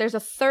Wish, there's a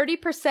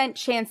 30%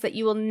 chance that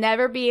you will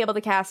never be able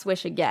to cast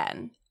Wish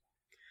again.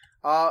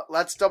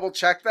 Let's double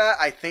check that.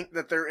 I think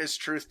that there is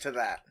truth to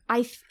that.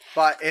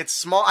 But it's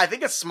small. I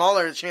think it's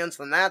smaller chance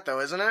than that, though,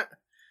 isn't it?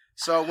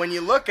 So when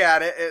you look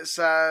at it, it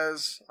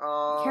says...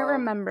 Can't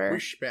remember.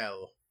 Wish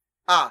spell.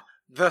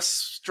 The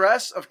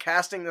stress of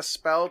casting the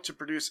spell to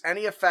produce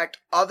any effect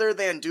other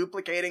than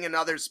duplicating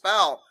another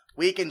spell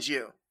weakens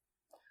you.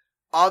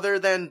 Other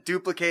than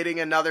duplicating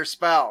another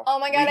spell. Oh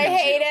my god, I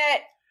hate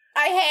it.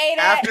 I hate it.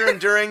 After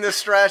enduring the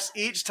stress,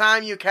 each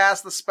time you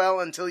cast the spell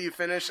until you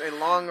finish a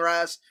long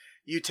rest,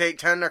 you take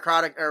 10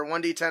 necrotic or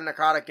 1d10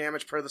 necrotic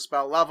damage per the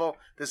spell level.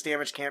 This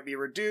damage can't be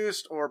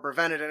reduced or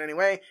prevented in any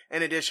way.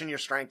 In addition, your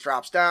strength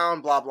drops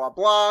down, blah, blah,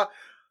 blah.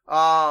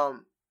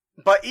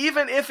 But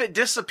even if it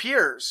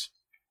disappears,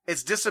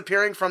 it's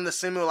disappearing from the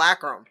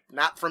Simulacrum,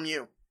 not from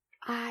you.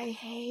 I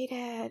hate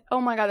it.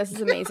 Oh my god, this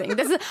is amazing.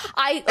 This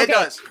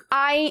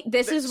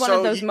is one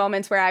of those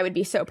moments where I would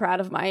be so proud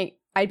of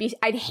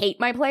I'd hate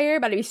my player,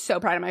 but I'd be so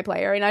proud of my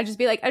player, and I'd just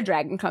be like, a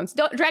dragon comes.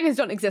 Dragons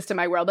don't exist in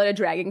my world, but a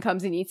dragon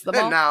comes and eats them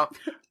all. Now,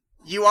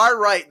 you are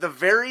right. The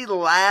very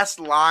last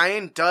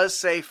line does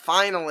say,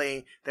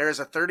 finally, there is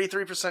a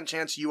 33%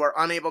 chance you are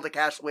unable to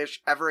cast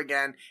Wish ever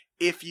again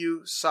if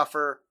you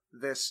suffer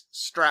this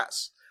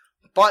stress.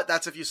 But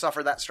that's if you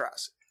suffer that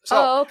stress.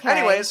 So,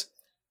 anyways,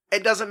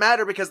 it doesn't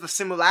matter because the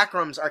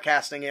Simulacrums are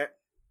casting it,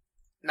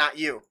 not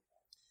you.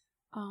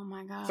 Oh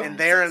my god. And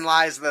therein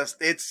lies this.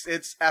 It's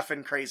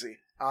effing crazy.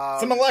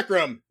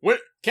 Simulacrum.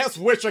 Cast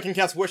Wish, I can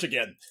cast Wish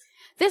again.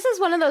 This is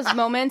one of those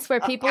moments where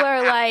people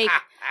are like,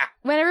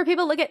 whenever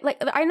people look at,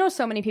 like, I know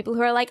so many people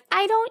who are like,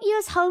 I don't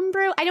use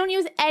homebrew. I don't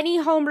use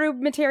any homebrew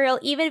material,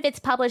 even if it's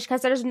published,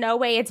 because there's no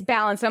way it's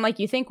balanced. I'm like,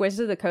 you think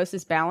Wizards of the Coast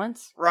is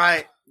balanced?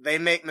 Right. They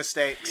make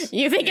mistakes.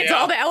 You think it's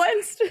all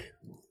balanced?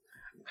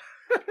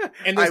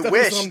 And there's I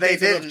wish some they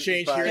things that didn't. have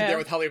changed here and there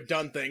with how they've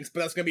done things,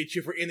 but that's going to be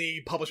true for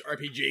any published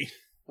RPG.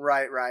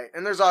 Right.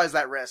 And there's always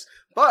that risk.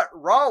 But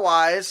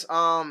raw-wise,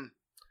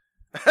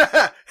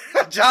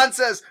 John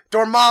says,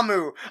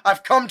 Dormammu,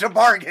 I've come to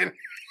bargain.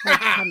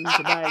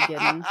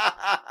 I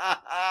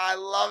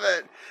love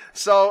it.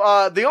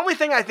 So, the only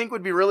thing I think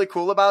would be really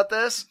cool about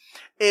this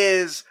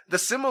is the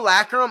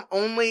Simulacrum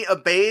only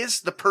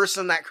obeys the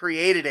person that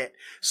created it.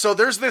 So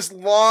there's this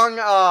long,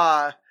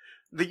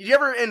 you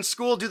ever in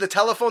school do the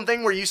telephone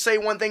thing where you say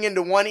one thing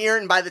into one ear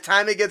and by the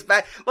time it gets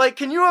back, like,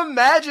 can you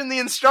imagine the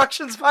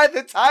instructions by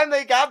the time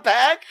they got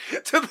back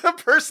to the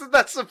person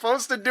that's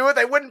supposed to do it?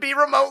 They wouldn't be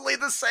remotely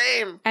the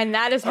same. And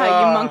that is how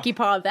you monkey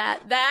paw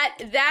that.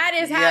 That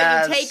is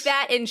how you take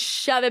that and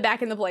shove it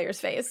back in the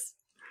player's face.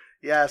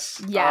 Yes.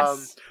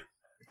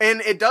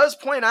 And it does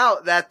point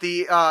out that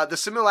the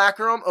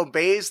Simulacrum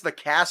obeys the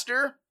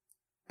caster,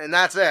 and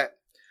that's it.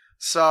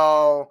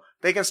 So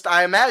they can.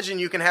 I imagine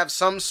you can have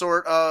some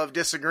sort of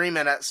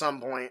disagreement at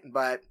some point.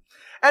 But,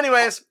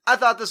 anyways, I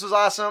thought this was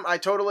awesome. I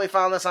totally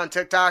found this on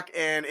TikTok,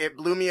 and it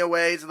blew me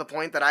away to the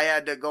point that I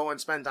had to go and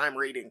spend time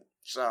reading.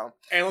 So,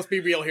 and let's be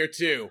real here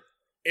too.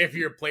 If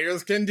your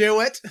players can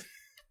do it,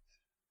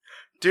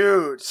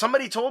 dude,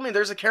 somebody told me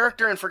there's a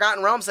character in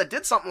Forgotten Realms that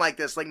did something like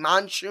this, like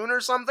Manchun or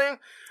something,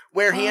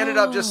 where he ended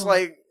up just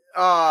like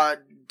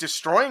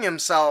destroying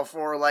himself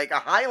or like a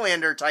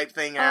Highlander type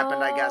thing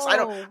happened, I guess.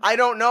 I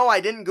don't know.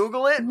 I didn't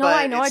Google it, No, but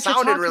I know it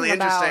sounded really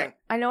interesting.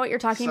 I know what you're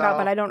talking about,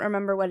 but I don't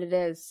remember what it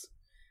is.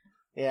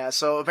 Yeah,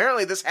 so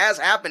apparently this has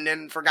happened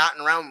in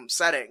Forgotten Realm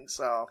settings,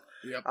 so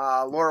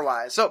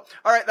lore-wise. So,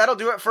 all right, that'll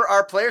do it for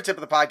our player tip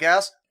of the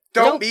podcast.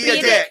 Don't be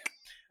a dick.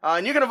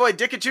 And you can avoid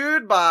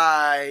dickitude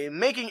by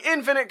making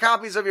infinite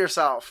copies of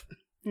yourself.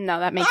 No,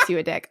 that makes you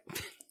a dick.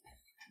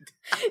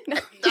 No,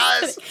 it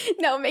does.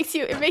 No,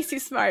 it makes you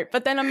smart.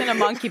 But then I'm gonna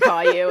monkey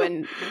paw you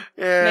and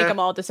make them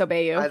all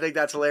disobey you. I think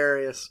that's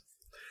hilarious.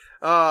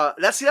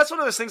 That's one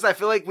of those things I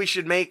feel like we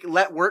should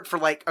let work for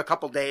like a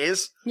couple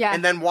days. Yeah.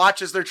 And then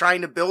watch as they're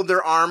trying to build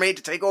their army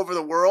to take over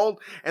the world,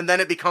 and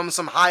then it becomes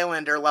some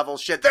Highlander level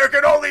shit. There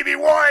can only be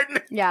one!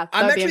 Yeah,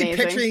 I'm that'd actually be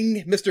amazing.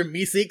 picturing Mr.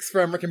 Meeseeks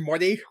from Rick and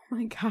Morty. Oh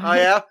my god. Oh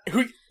yeah?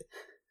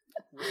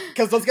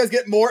 Because those guys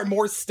get more and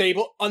more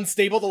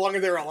unstable the longer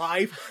they're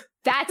alive.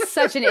 That's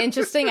such an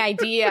interesting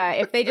idea.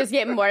 If they just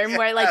get more and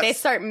more, like, they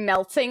start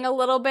melting a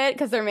little bit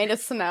because they're made of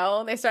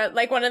snow. They start,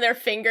 like, one of their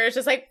fingers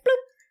just, like,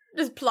 bloop,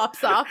 just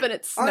plops off and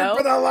it's snow. I've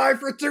been alive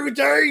for 2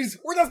 days!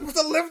 We're not supposed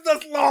to live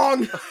this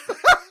long!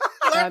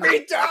 Let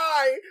me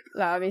die!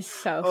 That would be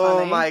so funny.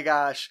 Oh my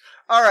gosh.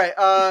 Alright,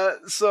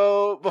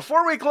 so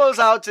before we close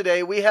out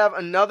today, we have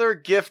another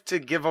gift to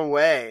give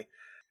away.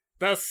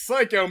 The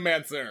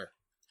Psychomancer!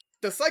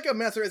 The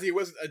Psychomancer is a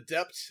wizard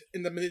adept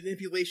in the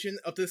manipulation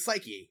of the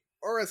psyche,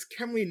 or as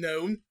commonly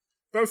known,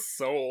 the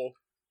soul,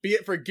 be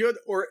it for good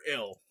or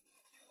ill.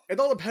 It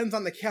all depends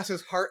on the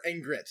caster's heart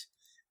and grit,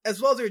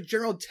 as well as their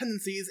general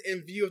tendencies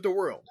and view of the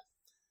world.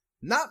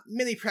 Not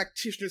many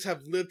practitioners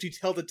have lived to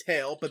tell the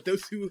tale, but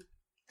those who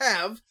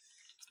have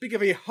speak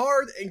of a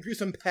hard and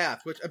gruesome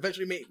path, which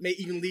eventually may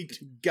even lead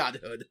to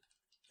godhood.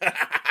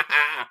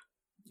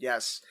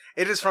 Yes.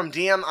 It is from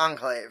DM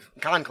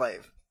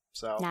Conclave.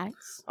 So,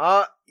 Nice.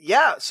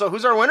 Yeah, so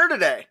who's our winner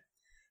today?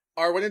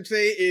 Our winner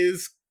today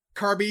is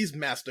Carby's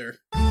Master.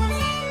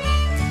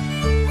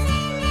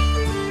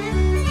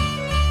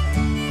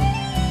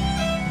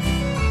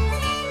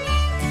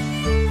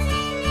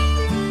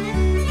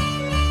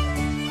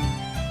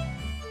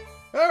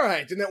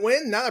 Alright, didn't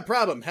win? Not a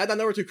problem. Head on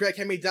over to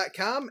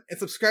crackhammy.com and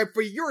subscribe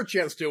for your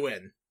chance to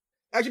win.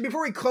 Actually,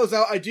 before we close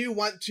out, I do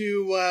want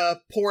to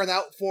pour it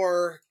out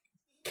for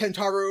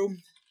Kentaro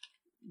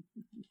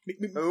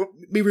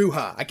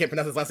Miruha. I can't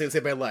pronounce his last name to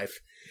save my life.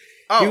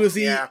 Oh, he was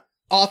the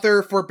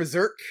author for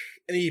Berserk,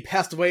 and he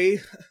passed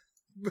away.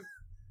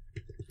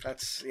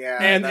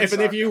 And if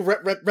any of you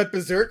read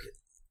Berserk,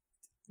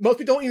 most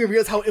people don't even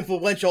realize how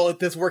influential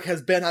this work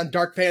has been on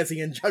dark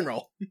fantasy in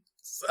general.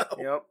 So,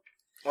 yep.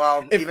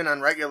 Well, even on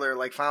regular,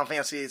 like Final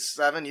Fantasy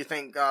VII, you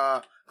think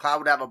Cloud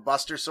would have a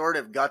Buster Sword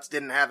if Guts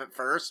didn't have it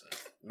first?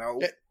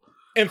 No.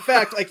 In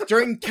fact, like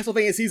during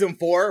Castlevania Season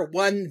 4,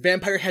 one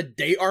vampire had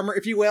day armor,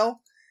 if you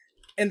will,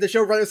 and the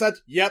showrunner said,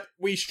 yep,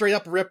 we straight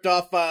up ripped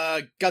off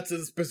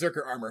Guts'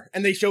 Berserker armor.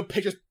 And they showed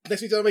pictures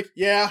next to each other, like,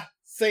 yeah,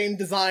 same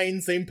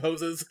design, same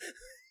poses.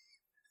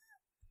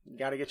 You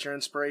gotta get your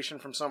inspiration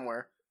from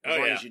somewhere. As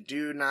long as you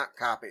do not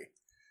copy.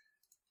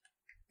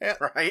 Yeah.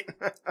 Right?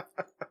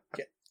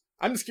 Yeah.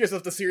 I'm just curious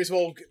if the series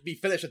will be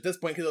finished at this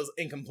point because it was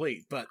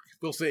incomplete, but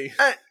we'll see.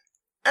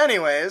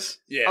 Anyways,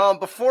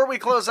 before we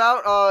close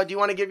out, do you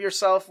want to give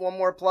yourself one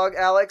more plug,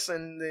 Alex,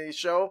 in the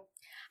show?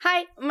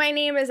 Hi, my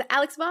name is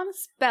Alex Bomb,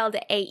 spelled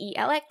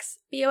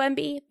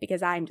AELXBOMB,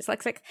 because I'm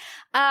dyslexic.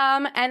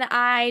 And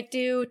I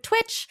do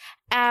Twitch,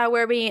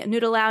 where we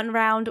noodle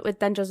around with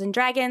Dungeons and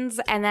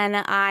Dragons, and then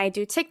I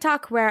do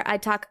TikTok, where I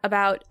talk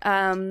about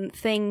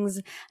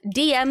things,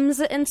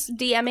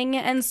 DMing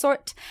and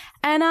sort.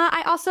 And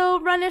I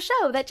also run a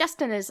show that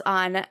Justin is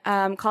on,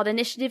 called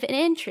Initiative and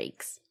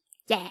Intrigues.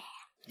 Yeah.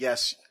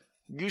 Yes.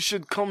 You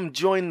should come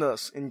join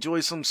us.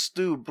 Enjoy some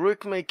stew.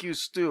 Brick make you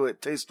stew.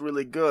 It tastes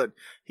really good.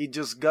 He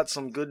just got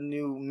some good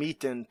new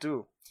meat in,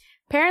 too.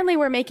 Apparently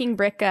we're making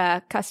Brick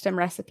custom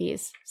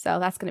recipes, so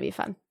that's going to be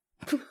fun.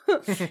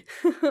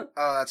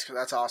 Oh,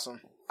 that's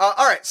awesome.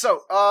 All right,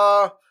 so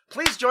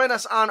please join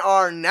us on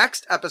our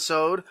next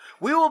episode.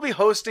 We will be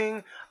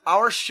hosting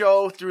our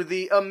show through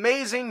the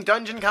amazing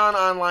Dungeon Con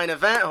online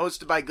event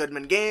hosted by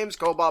Goodman Games,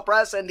 Cobalt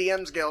Press, and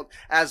DM's Guild,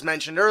 as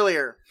mentioned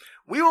earlier.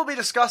 We will be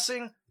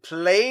discussing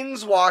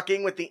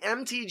Planeswalking with the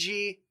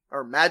MTG,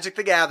 or Magic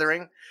the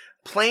Gathering,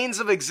 Planes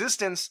of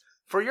Existence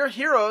for your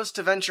heroes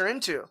to venture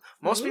into.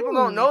 Most people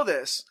don't know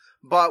this,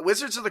 but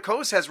Wizards of the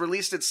Coast has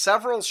released its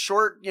several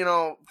short,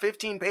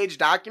 15-page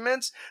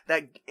documents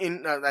that,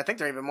 I think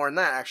they're even more than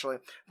that, actually,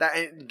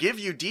 that give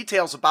you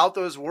details about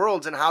those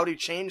worlds and how to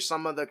change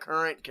some of the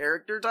current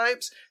character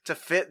types to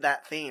fit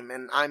that theme,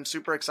 and I'm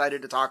super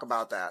excited to talk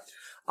about that.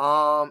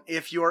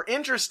 If you're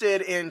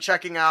interested in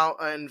checking out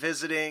and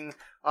visiting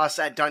us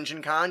at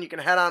Dungeon Con, you can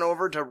head on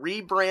over to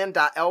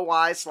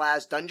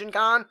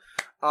rebrand.ly/DungeonCon,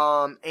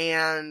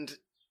 and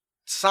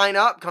sign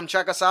up, come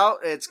check us out.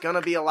 It's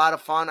gonna be a lot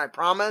of fun, I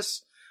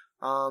promise.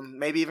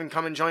 Maybe even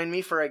come and join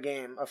me for a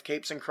game of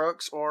Capes and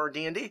Crooks or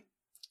D&D.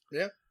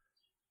 Yeah.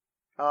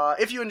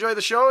 If you enjoy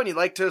the show and you'd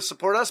like to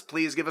support us,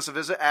 please give us a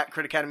visit at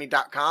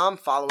critacademy.com,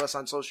 follow us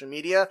on social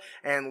media,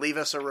 and leave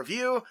us a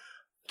review.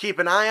 Keep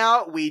an eye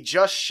out. We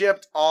just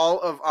shipped all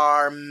of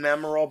our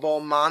memorable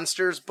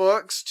Monsters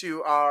books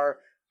to our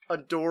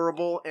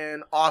adorable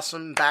and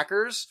awesome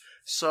backers.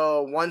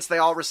 So once they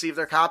all receive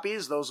their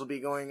copies, those will be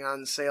going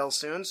on sale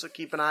soon. So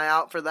keep an eye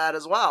out for that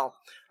as well.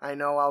 I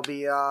know I'll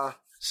be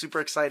super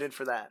excited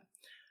for that.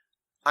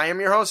 I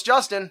am your host,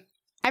 Justin.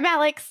 I'm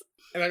Alex.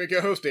 And I'm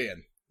your co-host,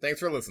 Dan. Thanks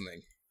for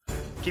listening.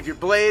 Keep your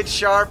blades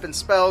sharp and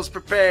spells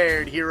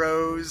prepared,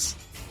 heroes.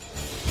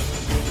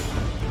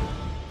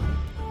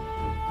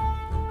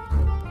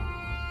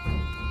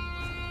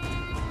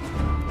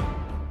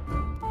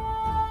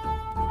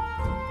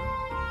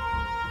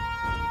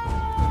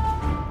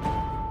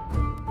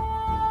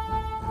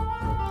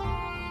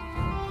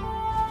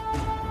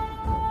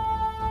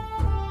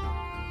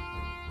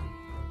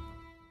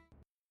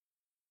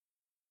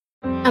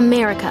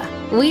 America.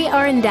 We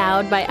are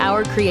endowed by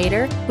our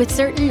Creator with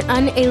certain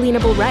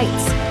unalienable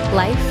rights: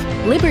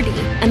 life, liberty,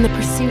 and the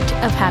pursuit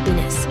of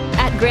happiness.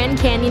 At Grand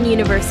Canyon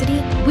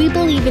University, we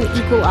believe in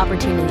equal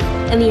opportunity,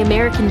 and the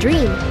American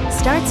dream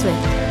starts with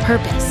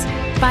purpose.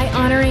 By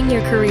honoring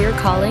your career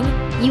calling,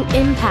 you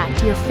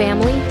impact your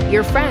family,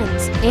 your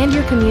friends, and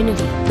your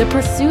community. The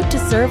pursuit to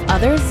serve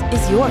others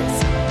is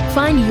yours.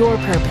 Find your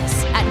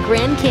purpose at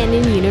Grand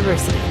Canyon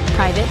University.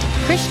 Private,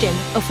 Christian,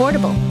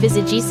 affordable.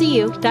 Visit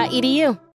gcu.edu.